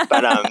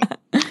moment.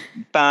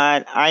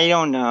 But I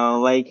don't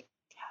know. Like,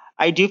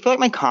 I do feel like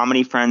my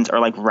comedy friends are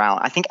like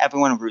I think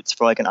everyone roots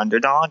for like an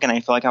underdog, and I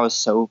feel like I was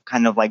so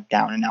kind of like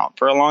down and out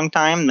for a long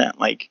time that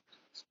like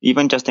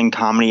even just in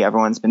comedy,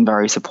 everyone's been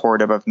very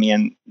supportive of me,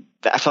 and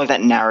I feel like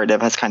that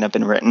narrative has kind of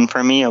been written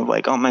for me of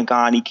like, oh my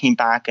god, he came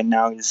back and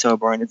now he's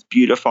sober and it's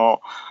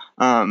beautiful.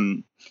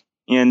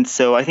 And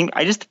so I think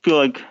I just feel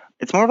like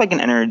it's more of like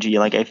an energy.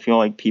 Like I feel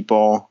like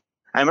people.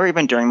 I remember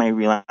even during my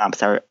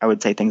relapse, I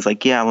would say things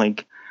like, yeah,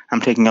 like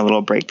I'm taking a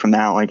little break from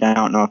that. Like I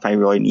don't know if I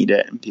really need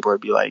it, and people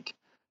would be like,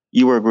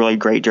 you were really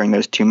great during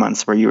those 2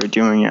 months where you were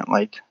doing it.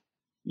 Like,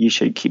 you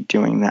should keep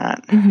doing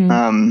that. Mm-hmm.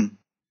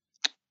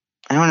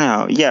 I don't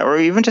know. Yeah. Or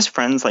even just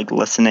friends like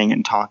listening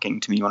and talking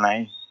to me when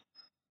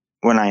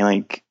I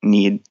like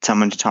need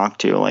someone to talk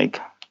to, like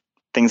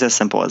things as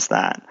simple as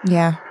that.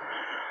 Yeah.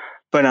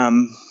 But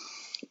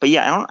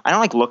yeah, I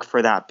don't like look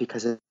for that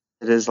because it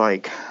is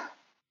like,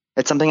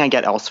 it's something I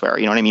get elsewhere.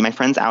 You know what I mean? My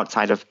friends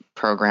outside of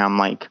program,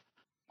 like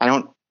I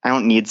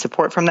don't need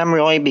support from them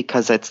really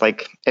because it's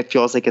like, it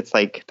feels like it's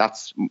like,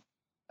 that's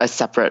a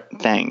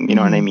separate thing. You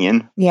know what I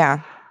mean?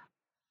 Yeah,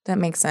 that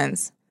makes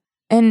sense.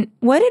 And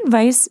what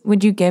advice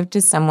would you give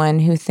to someone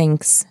who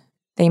thinks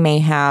they may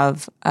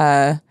have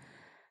a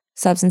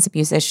substance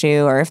abuse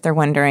issue, or if they're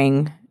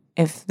wondering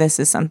if this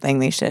is something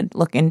they should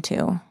look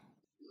into?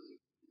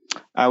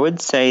 I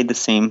would say the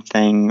same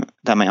thing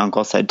that my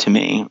uncle said to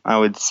me. I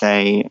would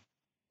say,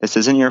 this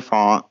isn't your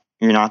fault.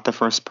 You're not the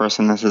first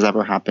person this has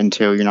ever happened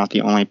to. You're not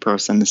the only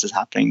person this is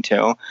happening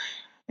to.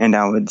 And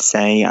I would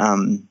say, I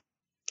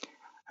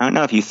don't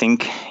know, if you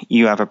think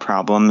you have a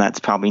problem, that's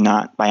probably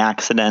not by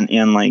accident.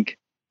 And like,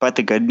 but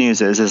the good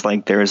news is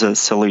like there's a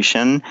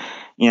solution,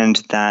 and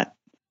that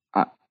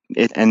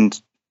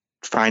and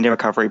find a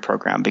recovery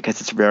program,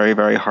 because it's very,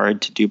 very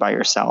hard to do by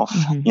yourself.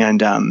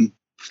 Mm-hmm.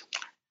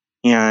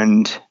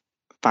 And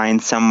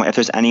find someone, if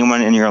there's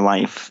anyone in your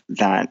life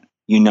that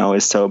you know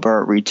is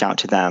sober, reach out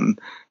to them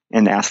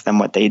and ask them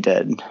what they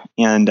did.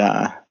 And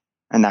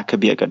that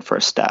could be a good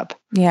first step.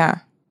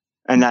 Yeah.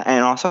 And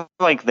also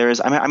like I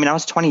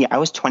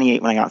was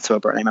 28 when I got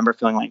sober, and I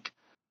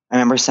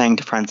remember saying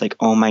to friends like,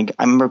 oh my,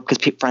 I remember because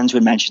friends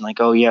would mention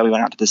like, oh yeah, we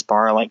went out to this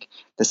bar, like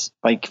this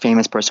like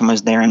famous person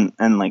was there,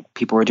 and like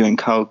people were doing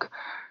coke.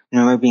 And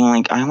I remember being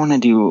like, I want to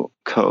do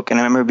coke. And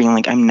I remember being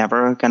like, I'm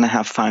never going to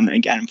have fun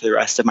again for the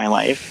rest of my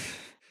life.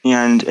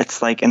 And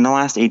it's like in the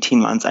last 18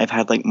 months, I've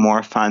had like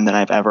more fun than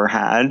I've ever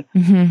had.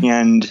 Mm-hmm.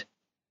 And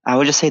I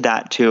would just say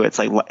that too. It's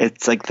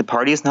like the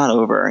party is not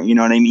over. You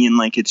know what I mean?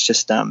 Like it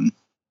just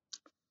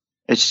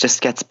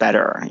gets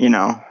better, you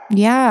know?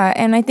 Yeah.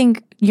 And I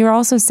think you're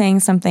also saying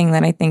something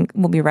that I think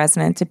will be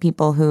resonant to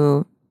people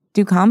who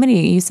do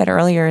comedy. You said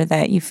earlier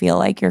that you feel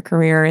like your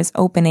career is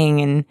opening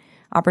and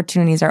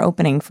opportunities are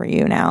opening for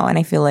you now. And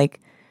I feel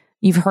like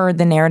you've heard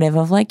the narrative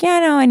of like, yeah,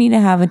 no, I need to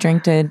have a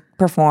drink to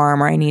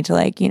perform, or I need to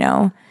like, you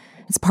know,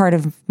 it's part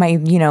of my,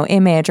 you know,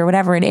 image or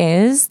whatever it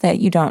is, that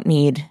you don't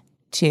need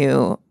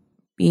to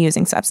be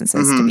using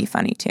substances to be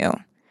funny too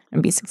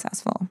and be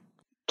successful.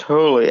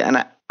 Totally. And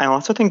I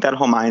also think that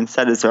whole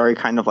mindset is very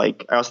kind of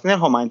like,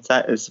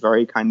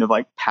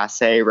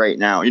 passe right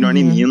now. You know what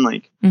I mean?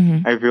 Like,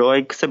 I feel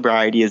like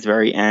sobriety is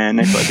very in.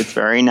 I feel like it's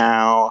very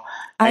now.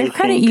 I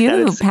credit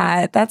you,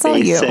 Pat. That's all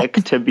you. Basic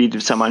to be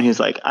someone who's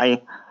like,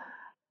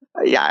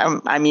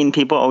 I mean,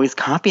 people always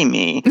copy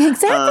me.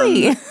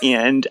 Exactly.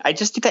 And I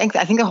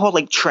think the whole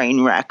like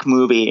train wreck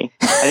movie,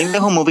 I think the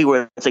whole movie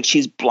where it's like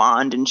she's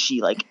blonde and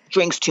she like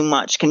drinks too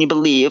much. Can you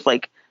believe?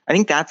 Like, I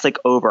think that's like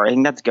over. I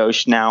think that's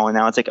gauche now. And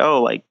now it's like,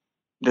 oh, like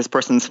this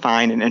person's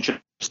fine and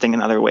interesting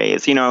in other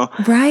ways, you know?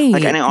 Right.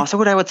 Like, and also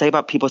what I would say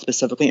about people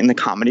specifically in the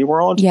comedy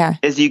world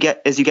is you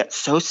get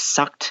so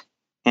sucked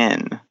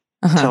in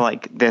to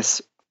like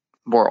this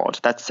world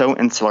that's so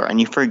insular,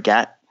 and you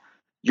forget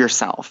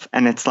yourself.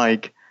 And it's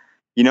like,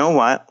 you know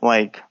what?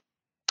 Like,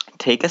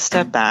 take a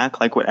step back,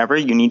 like whatever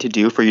you need to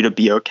do for you to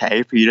be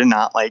okay, for you to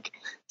not like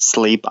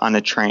sleep on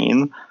a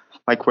train,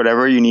 like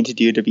whatever you need to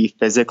do to be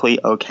physically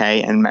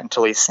okay and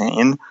mentally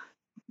sane,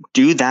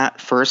 do that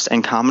first.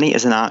 And comedy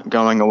is not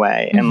going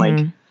away.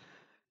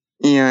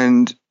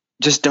 And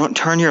just don't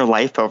turn your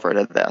life over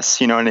to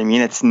this. You know what I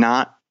mean? It's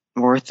not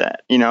worth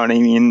it. You know what I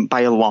mean?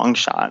 By a long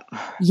shot.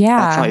 Yeah.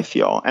 That's how I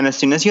feel. And as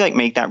soon as you like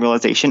make that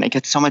realization, it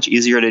gets so much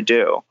easier to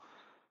do.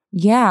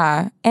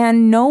 Yeah.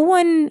 And no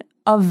one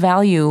of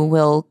value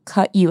will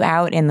cut you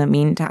out in the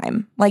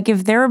meantime. Like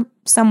if they're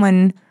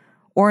someone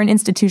or an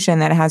institution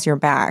that has your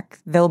back,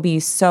 they'll be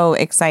so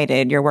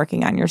excited you're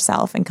working on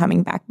yourself and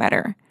coming back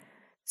better.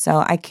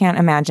 So I can't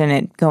imagine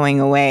it going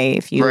away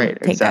if you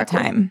take that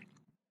time.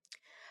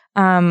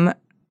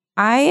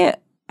 I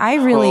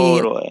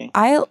really, Totally.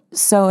 I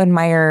so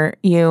admire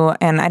you,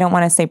 and I don't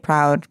want to say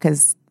proud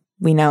because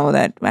we know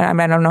that, I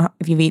don't know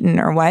if you've eaten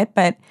or what,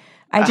 but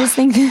I just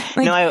think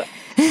like, No,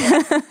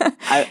 it's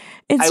I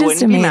just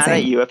wouldn't amazing. be mad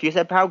at you if you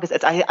said proud,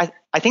 because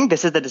I think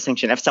this is the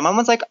distinction. If someone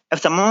was like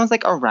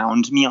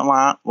around me a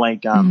lot,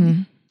 like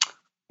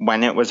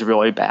when it was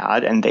really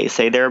bad and they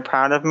say they're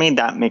proud of me,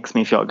 that makes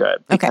me feel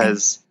good,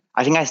 because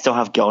I think I still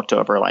have guilt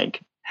over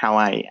like how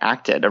I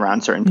acted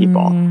around certain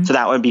people. So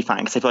that would be fine,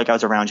 because I feel like I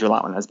was around you a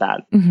lot when it was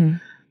bad.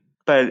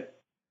 But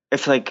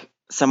if like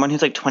someone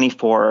who's like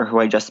 24 who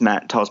I just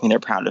met tells me they're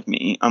proud of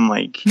me, I'm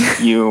like,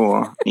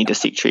 you need to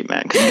seek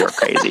treatment because you're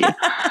crazy.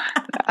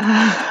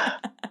 I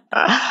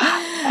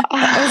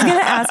was going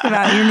to ask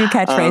about your new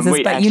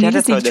catchphrases, but you need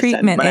to seek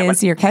treatment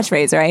is your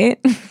catchphrase,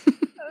 right?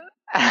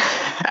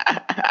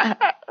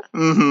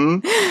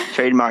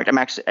 Trademarked. I'm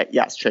actually,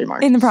 yes,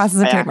 trademarked. In the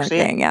process of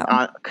trademarking,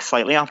 yeah.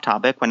 Slightly off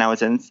topic, when I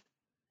was in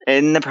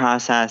the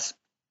process,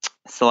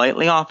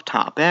 slightly off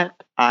topic,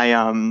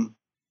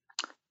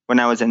 when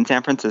I was in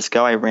San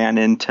Francisco, I ran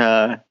into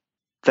a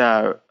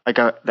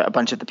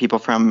bunch of the people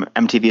from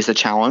MTV's The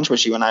Challenge,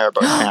 which you and I are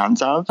both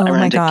fans of. Oh, I ran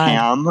my into God.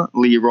 Cam,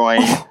 Leroy,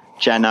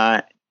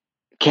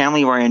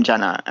 Leroy, and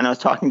Jenna. And I was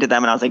talking to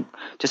them, and I was like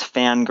just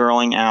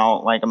fangirling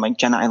out. Like, I'm like,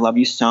 Jenna, I love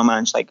you so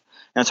much. Like,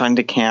 and I was talking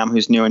to Cam,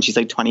 who's new, and she's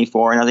like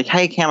 24. And I was like,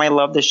 hey, Cam, I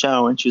love the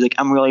show. And she was like,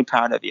 I'm really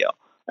proud of you.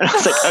 And I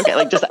was like, okay,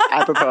 like just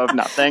apropos of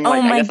nothing.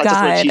 Like, my I guess that's just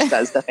God. what she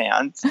says to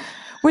fans.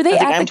 Were they I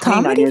was at like, the I'm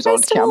 29 comedy years old,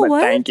 festival? Cam, but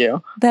What? thank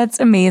you. That's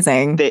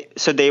amazing.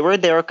 They were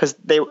there because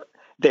they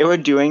were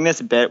doing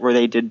this bit where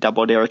they did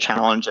Double Dare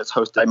challenges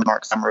hosted by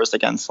Mark Summers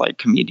against like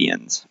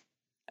comedians.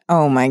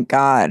 Oh my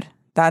God.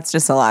 That's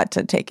just a lot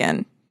to take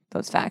in,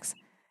 those facts.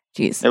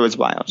 Jeez. It was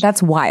wild.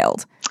 That's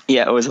wild.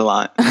 Yeah, it was a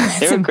lot.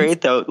 They were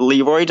great though.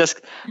 Leroy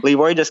just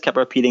kept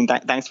repeating,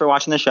 thanks for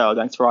watching the show.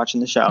 Thanks for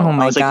watching the show. Oh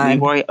my I was God. like,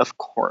 Leroy, of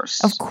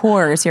course. Of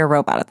course, you're a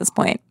robot at this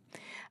point.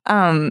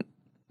 But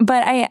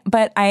I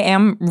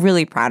am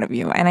really proud of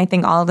you. And I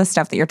think all of the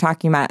stuff that you're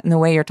talking about and the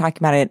way you're talking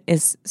about it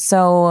is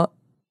so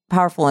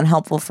powerful and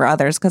helpful for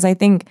others. Because I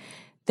think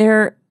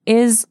there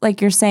is,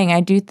 like you're saying,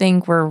 I do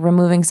think we're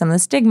removing some of the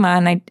stigma.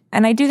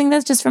 And I do think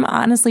that's just from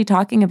honestly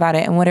talking about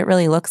it and what it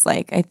really looks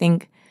like. I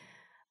think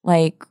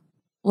like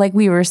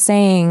we were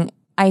saying,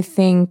 I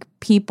think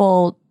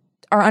people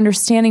are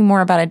understanding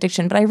more about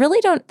addiction, but I really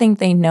don't think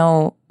they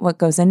know what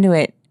goes into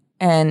it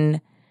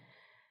and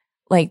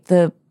like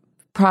the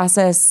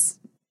process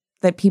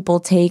that people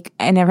take,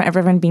 and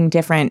everyone being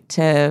different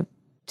to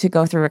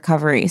go through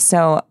recovery.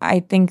 So I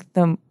think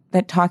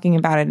that talking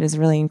about it is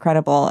really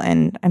incredible,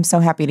 and I'm so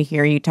happy to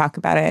hear you talk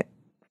about it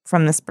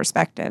from this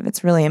perspective.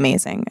 It's really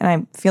amazing, and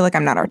I feel like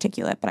I'm not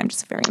articulate, but I'm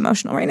just very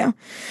emotional right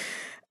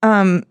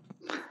now.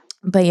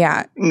 But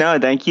yeah. No,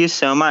 thank you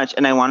so much.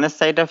 And I want to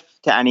say to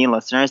any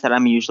listeners that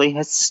I'm usually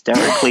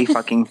hysterically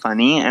fucking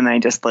funny, and I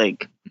just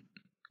like,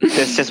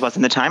 this just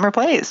wasn't the time or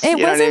place. It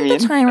wasn't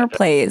the time or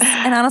place.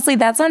 And honestly,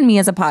 that's on me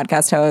as a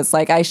podcast host.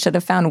 Like, I should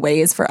have found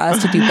ways for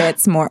us to do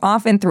bits more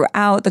often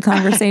throughout the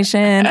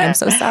conversation. I'm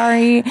so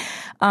sorry.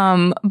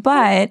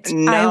 But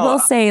No, I will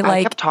say,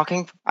 like,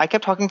 I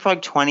kept talking for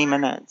like 20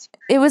 minutes.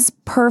 It was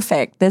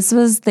perfect. This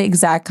was the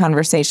exact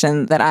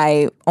conversation that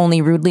I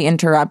only rudely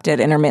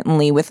interrupted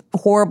intermittently with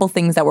horrible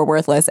things that were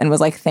worthless and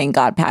was like, thank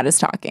God Pat is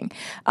talking.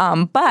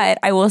 But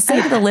I will say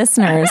to the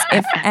listeners,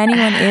 if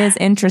anyone is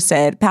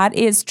interested, Pat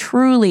is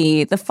truly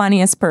the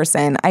funniest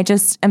person. I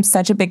just am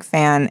such a big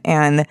fan,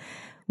 and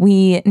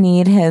we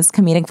need his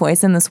comedic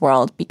voice in this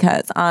world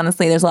because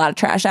honestly, there's a lot of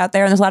trash out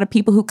there and there's a lot of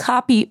people who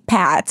copy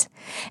Pat.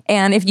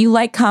 And if you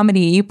like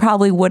comedy, you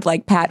probably would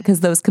like Pat because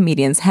those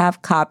comedians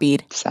have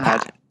copied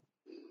Pat.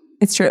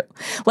 It's true.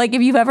 Like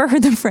if you've ever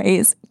heard the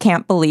phrase,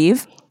 can't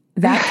believe,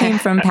 that came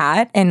from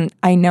Pat, and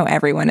I know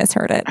everyone has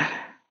heard it.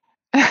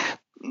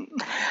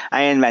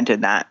 I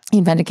invented that. He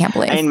invented can't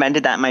believe. I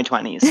invented that in my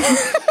 20s.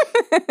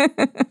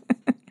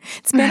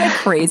 It's been a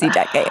crazy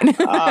decade.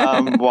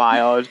 Wild.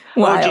 Wild.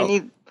 Well,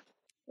 Jeannie,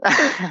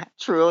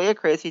 truly a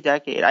crazy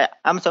decade.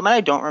 I'm so mad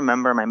I don't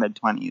remember my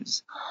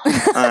mid-20s.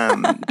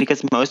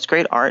 Because most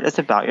great art is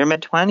about your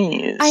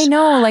mid-20s. I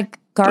know, like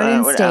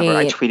Garden whatever. State.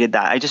 I tweeted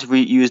that. I just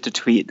reused a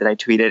tweet that I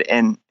tweeted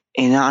in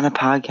on a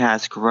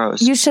podcast.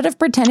 Gross. You should have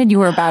pretended you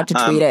were about to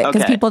tweet it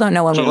because people don't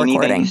know when Jeannie, we're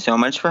recording. Thank you so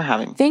much for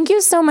having me. Thank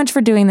you so much for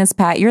doing this,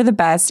 Pat. You're the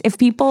best. If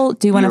people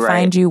do want to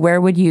find you,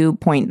 where would you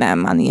point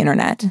them on the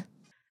internet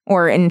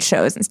or in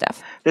shows and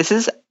stuff? This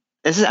is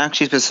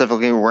actually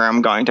specifically where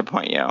I'm going to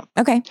point you.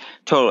 Okay.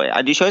 Totally.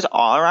 I do shows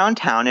all around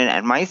town in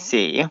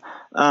NYC.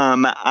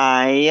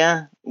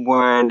 I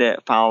would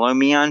follow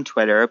me on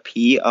Twitter,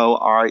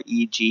 POREGAN.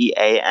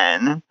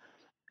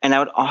 And I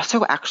would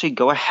also actually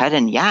go ahead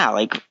and,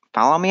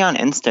 follow me on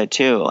Insta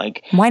too.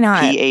 Like, why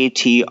not?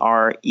 PATREEGS,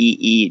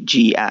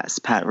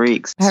 Pat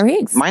Reeks. Pat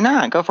Reeks. Why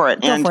not? Go for it.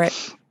 Go for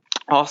it.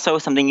 Also,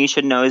 something you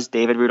should know is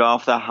David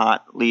Rudolph, the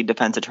hot lead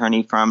defense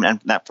attorney from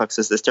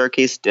Netflix's The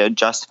Staircase, did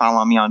just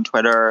follow me on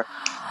Twitter.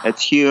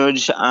 It's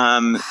huge.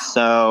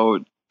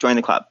 So Join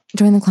the club.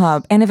 Join the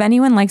club. And if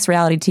anyone likes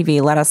reality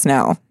TV, let us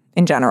know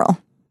in general.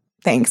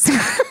 Thanks.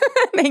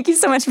 Thank you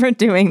so much for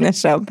doing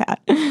this show, Pat.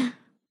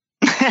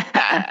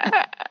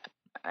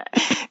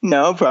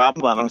 No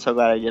problem. I'm so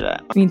glad I did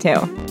it. Me too.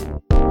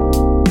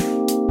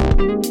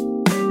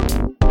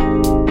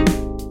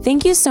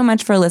 Thank you so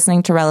much for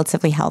listening to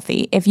Relatively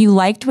Healthy. If you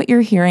liked what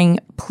you're hearing,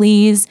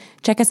 please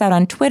check us out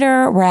on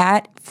Twitter. We're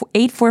at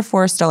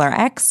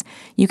 844StolarX.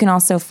 You can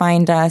also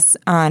find us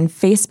on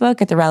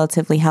Facebook at the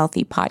Relatively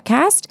Healthy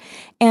Podcast.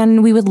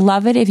 And we would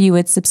love it if you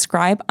would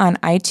subscribe on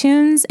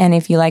iTunes. And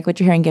if you like what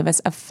you're hearing, give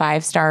us a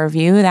 5-star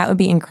review. That would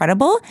be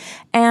incredible.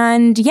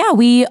 And yeah,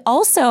 we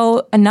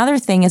also, another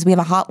thing is we have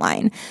a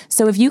hotline.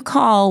 So if you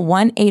call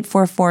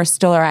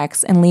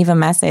 1-844-StolarX and leave a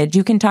message,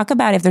 you can talk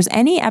about if there's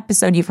any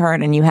episode you've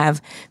heard and you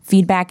have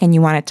feedback and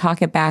you want to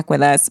talk it back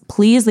with us,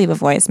 please leave a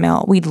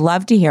voicemail. We'd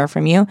love to hear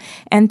from you.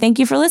 And thank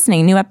you for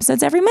listening. New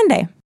episodes every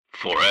Monday.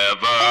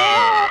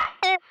 Forever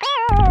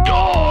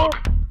Dog.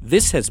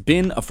 This has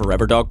been a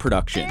Forever Dog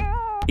production.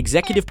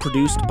 Executive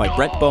produced by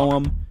Brett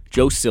Boehm,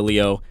 Joe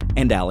Cilio,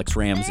 and Alex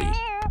Ramsey.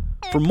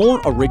 For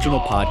more original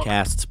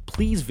podcasts,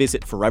 please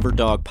visit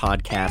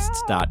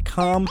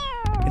foreverdogpodcasts.com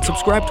and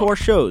subscribe to our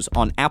shows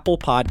on Apple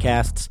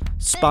Podcasts,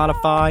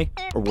 Spotify,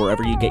 or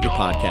wherever you get your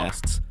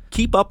podcasts.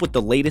 Keep up with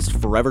the latest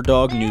Forever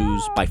Dog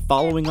news by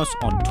following us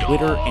on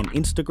Twitter and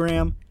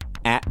Instagram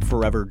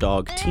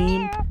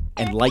 @ForeverDogTeam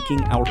and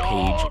liking our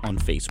page on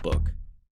Facebook.